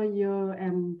somehow your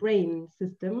brain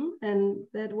system. And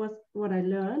that was what I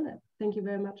learned. Thank you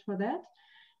very much for that.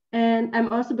 And I'm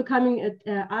also becoming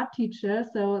an art teacher,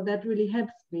 so that really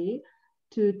helps me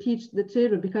to teach the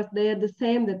children, because they are the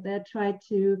same, that they try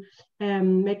to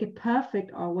make it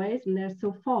perfect always, and they're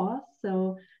so forced.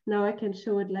 So now I can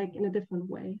show it like in a different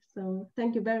way. So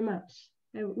thank you very much.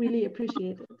 I really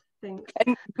appreciate it. Thanks.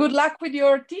 And good luck with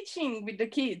your teaching with the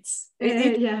kids.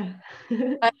 Yeah.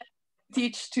 I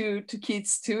teach to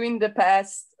kids too in the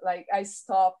past. Like I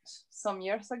stopped some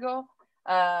years ago,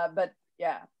 but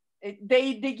yeah,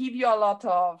 they give you a lot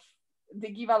of,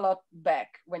 they give a lot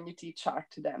back when you teach art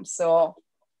to them. So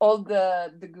all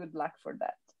the good luck for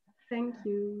that. Thank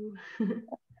you.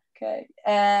 Okay,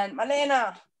 and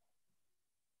Malena,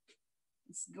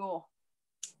 let's go.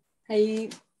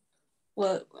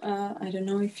 Well, I don't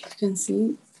know if you can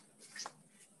see.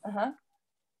 Uh-huh.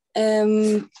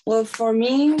 Well, for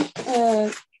me,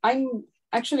 I'm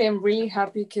really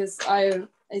happy because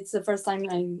it's the first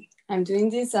time I'm doing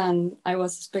this, and I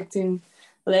was expecting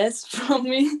less from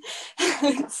me.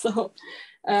 So,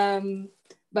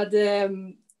 but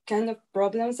the kind of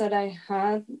problems that I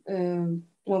had,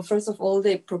 well, first of all,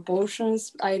 the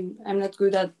proportions. I'm not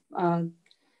good at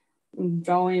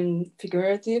drawing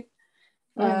figurative,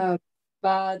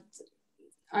 but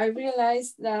I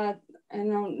realized that, you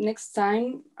know, next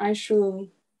time I should,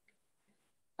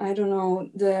 I don't know,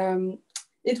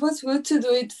 it was good to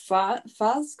do it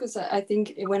fast, because I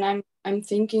think when I'm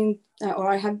thinking or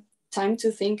I have time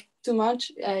to think too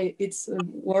much, it's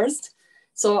worst.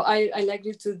 So I like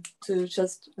you to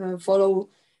just follow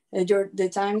the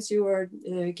times you were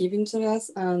giving to us,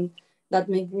 and that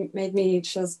made me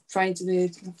just try to do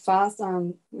it fast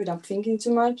and without thinking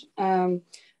too much.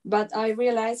 But I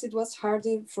realized it was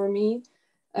harder for me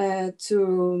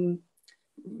to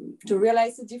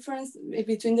realize the difference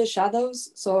between the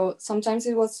shadows. So sometimes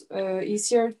it was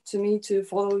easier to me to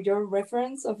follow your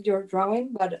reference of your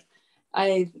drawing, but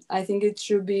I think it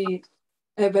should be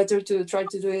better to try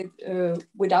to do it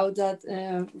without that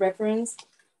reference,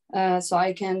 so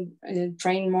I can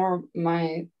train more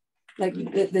my, like,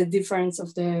 the difference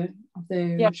of the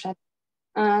shadow.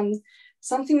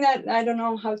 Something that I don't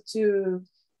know how to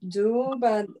do,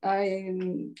 but I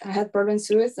had problems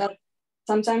with, that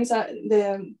sometimes I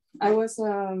was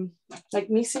like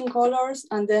mixing colors,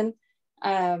 and then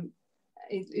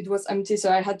it was empty, so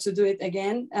I had to do it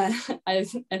again. I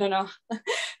don't know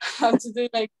how to do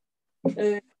like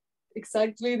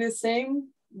exactly the same,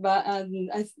 but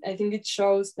I think it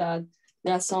shows that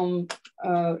there are some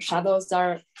shadows that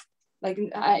are, like,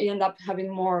 I end up having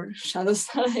more shadows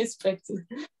than I expected.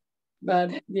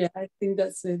 But yeah, I think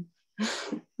that's it.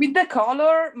 With the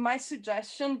color, my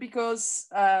suggestion, because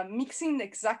mixing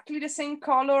exactly the same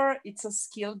color, it's a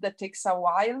skill that takes a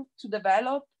while to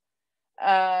develop.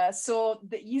 So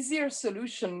the easier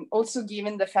solution, also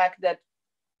given the fact that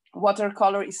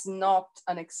watercolor is not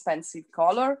an expensive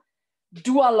color,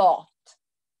 do a lot.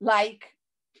 Like,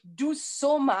 do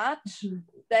so much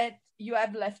that you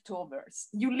have leftovers.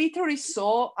 You literally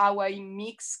saw how I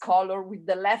mix color with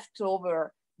the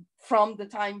leftover from the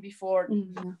time before.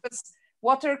 Because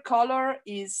watercolor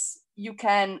is, you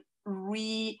can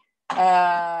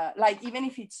like, even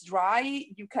if it's dry,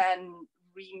 you can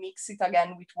remix it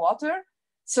again with water.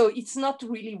 So it's not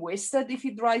really wasted if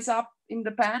it dries up in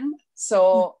the pan.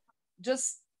 So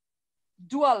just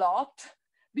do a lot,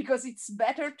 because it's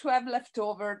better to have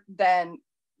leftover than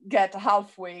get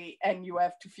halfway and you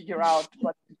have to figure out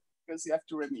what, because you have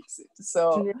to remix it.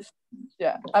 So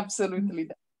yeah, absolutely.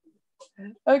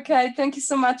 Okay, thank you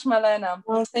so much, Malena.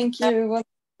 Oh, thank you. It was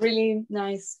really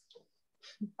nice.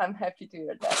 I'm happy to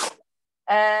hear that.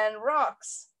 And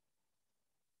Rox,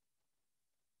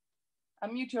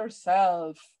 unmute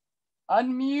yourself.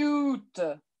 Unmute.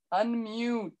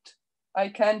 I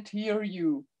can't hear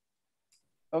you.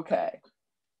 Okay.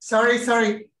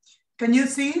 Sorry. Can you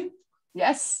see?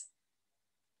 Yes.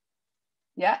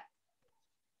 Yeah.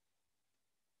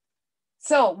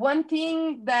 So one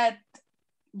thing that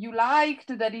you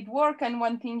liked, that it worked, and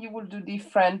one thing you will do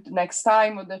different next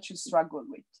time or that you struggle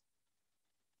with.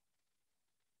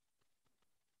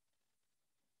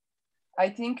 I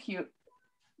think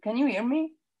can you hear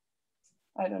me?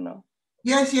 I don't know.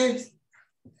 Yes, yes.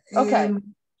 Okay.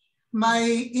 My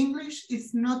English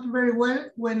is not very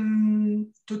well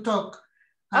when to talk.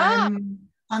 I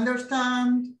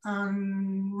understand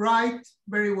and write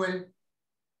very well.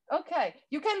 Okay,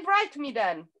 you can write me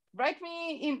then. Write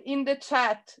me in the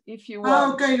chat if you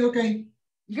want. Okay, okay.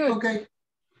 Good. Okay.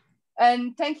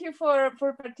 And thank you for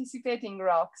participating,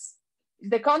 Rox.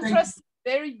 The contrast is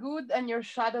very good and your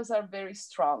shadows are very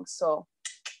strong. So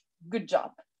good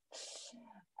job.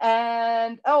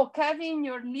 And oh, Kevin,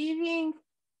 you're leaving.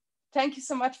 Thank you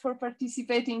so much for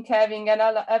participating, Kevin, and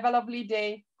have a lovely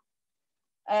day.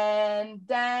 And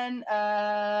then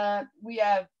we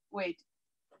have, wait,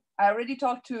 I already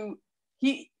talked to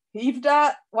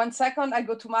Hivda. 1 second, I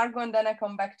go to Margot and then I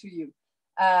come back to you.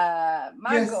 Margot.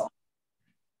 Yes.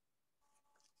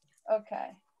 Okay.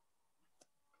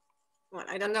 Well,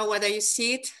 I don't know whether you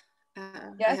see it.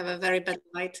 Yes. I have a very bad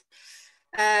light.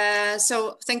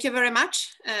 So thank you very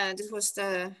much. This was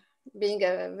being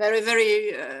a very,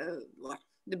 very,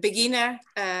 the beginner.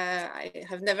 I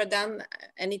have never done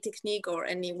any technique or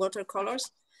any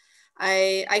watercolors.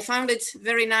 I found it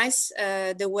very nice,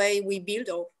 the way we build,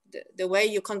 or the way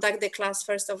you conduct the class,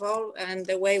 first of all, and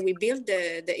the way we build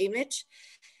the image.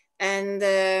 And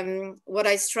what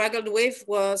I struggled with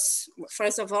was,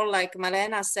 first of all, like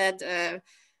Malena said,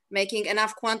 making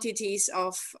enough quantities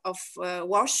of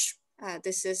wash.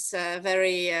 This is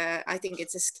very, I think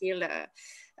it's a skill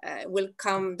that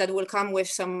will come with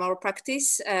some more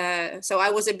practice. So I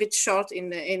was a bit short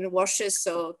in washes.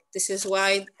 So this is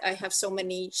why I have so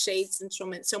many shades and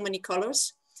so many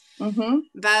colors. Mm-hmm.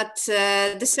 But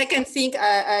the second thing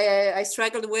I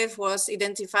struggled with was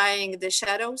identifying the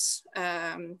shadows.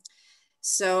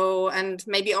 So, and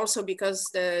maybe also because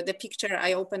the picture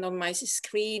I opened on my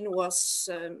screen was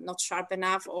not sharp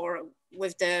enough, or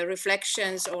with the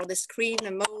reflections or the screen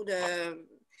mode,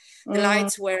 the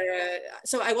lights were,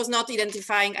 so I was not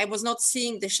identifying, I was not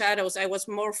seeing the shadows. I was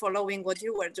more following what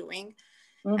you were doing,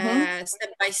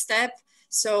 step by step.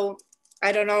 So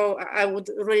I don't know, I would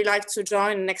really like to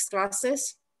join next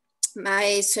classes.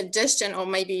 My suggestion, or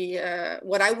maybe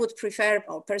what I would prefer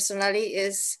personally,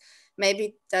 is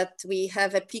maybe that we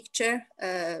have a picture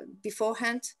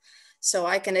beforehand, so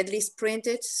I can at least print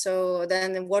it. So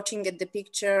then watching at the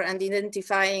picture and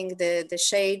identifying the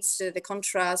shades, the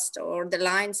contrast or the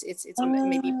lines, it's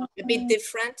maybe a bit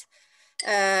different.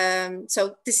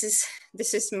 So this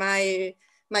is my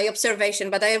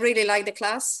observation, but I really like the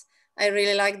class. I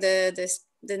really like the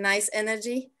nice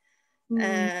energy.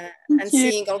 And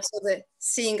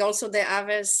seeing also the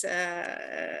others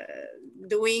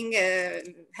doing,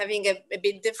 having a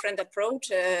bit different approach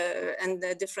and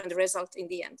a different result in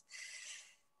the end.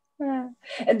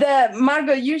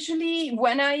 Margot, usually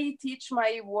when I teach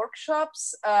my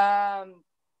workshops, I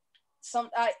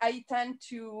tend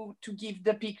to give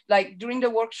the pic, like during the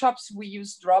workshops we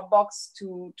use Dropbox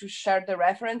to share the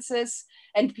references,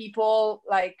 and people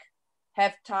like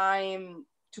have time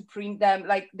to print them.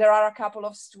 Like there are a couple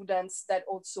of students that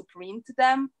also print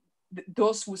them,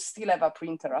 those who still have a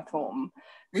printer at home,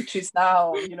 which is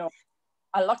now, you know,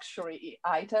 a luxury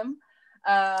item.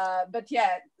 But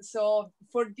yeah, so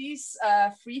for these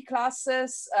free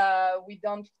classes, we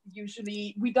don't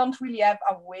really have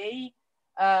a way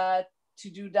to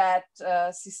do that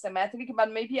systematically,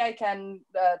 but maybe I can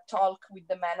talk with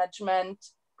the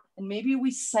management, and maybe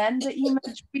we send the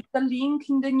image with the link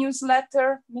in the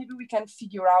newsletter. Maybe we can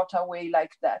figure out a way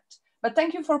like that. But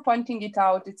thank you for pointing it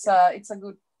out. It's a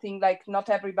good thing. Like not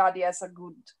everybody has a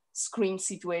good screen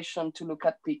situation to look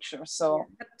at pictures. So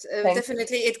yeah, but,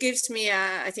 definitely it gives me,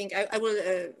 I think I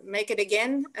will make it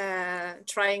again,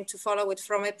 trying to follow it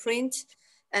from a print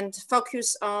and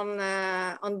focus on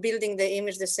building the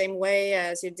image the same way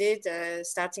as you did,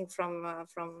 starting from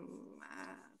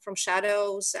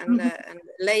shadows and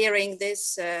layering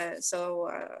this.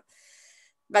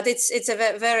 But it's a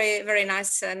very, very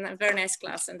nice and very nice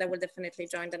class, and I will definitely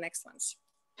join the next ones.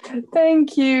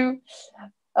 Thank you.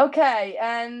 Okay,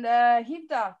 and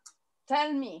Hivda,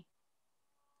 tell me.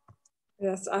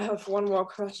 Yes, I have one more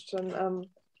question.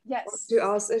 Yes. You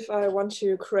asked if I want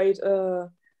to create a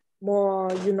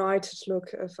more united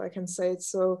look, if I can say it.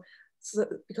 So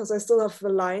because I still have the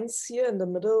lines here in the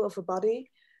middle of the body,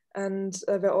 and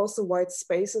there are also white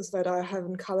spaces that I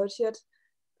haven't colored yet.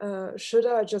 Should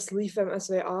I just leave them as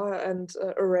they are and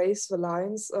erase the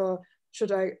lines, or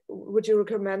would you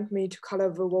recommend me to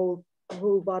color the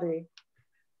whole body?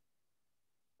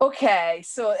 Okay,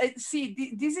 so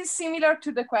see, this is similar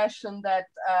to the question that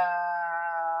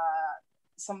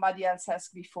somebody else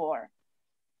asked before.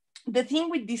 The thing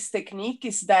with this technique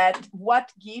is that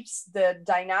what gives the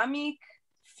dynamic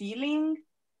feeling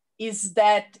is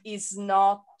that it's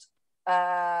not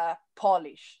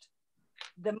polished.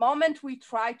 The moment we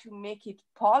try to make it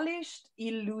polished,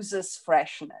 it loses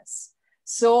freshness.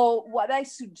 So what I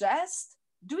suggest,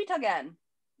 do it again,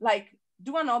 like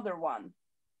do another one.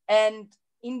 And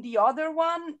in the other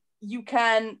one, you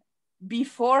can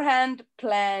beforehand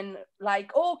plan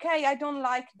like, okay, I don't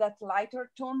like that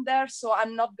lighter tone there, so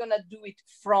I'm not gonna do it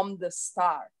from the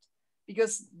start,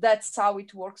 because that's how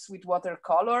it works with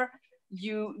watercolor.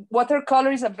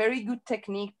 Watercolor is a very good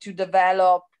technique to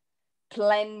develop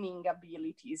planning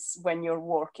abilities when you're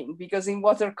working, because in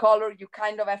watercolor, you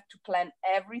kind of have to plan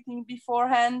everything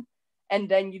beforehand, and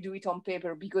then you do it on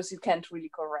paper because you can't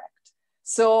really correct.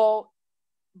 So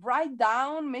write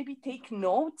down, maybe take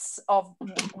notes of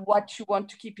what you want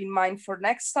to keep in mind for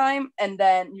next time, and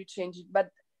then you change it, but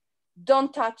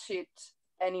don't touch it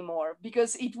anymore,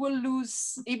 because it will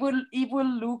lose, it will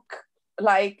look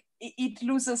like it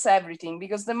loses everything,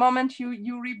 because the moment you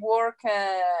rework,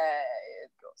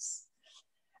 it goes.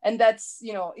 And that's,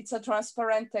 you know, it's a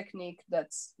transparent technique.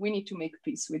 That's, we need to make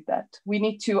peace with that. We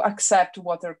need to accept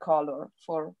watercolor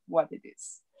for what it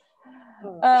is.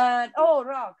 And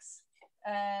Rox,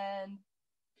 and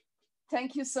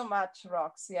thank you so much,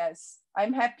 Rox. Yes,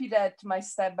 I'm happy that my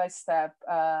step-by-step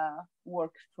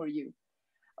worked for you.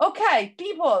 Okay,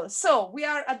 people, so we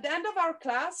are at the end of our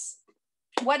class.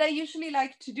 What I usually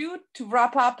like to do to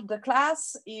wrap up the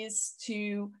class is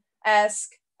to ask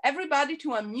everybody to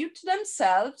unmute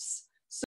themselves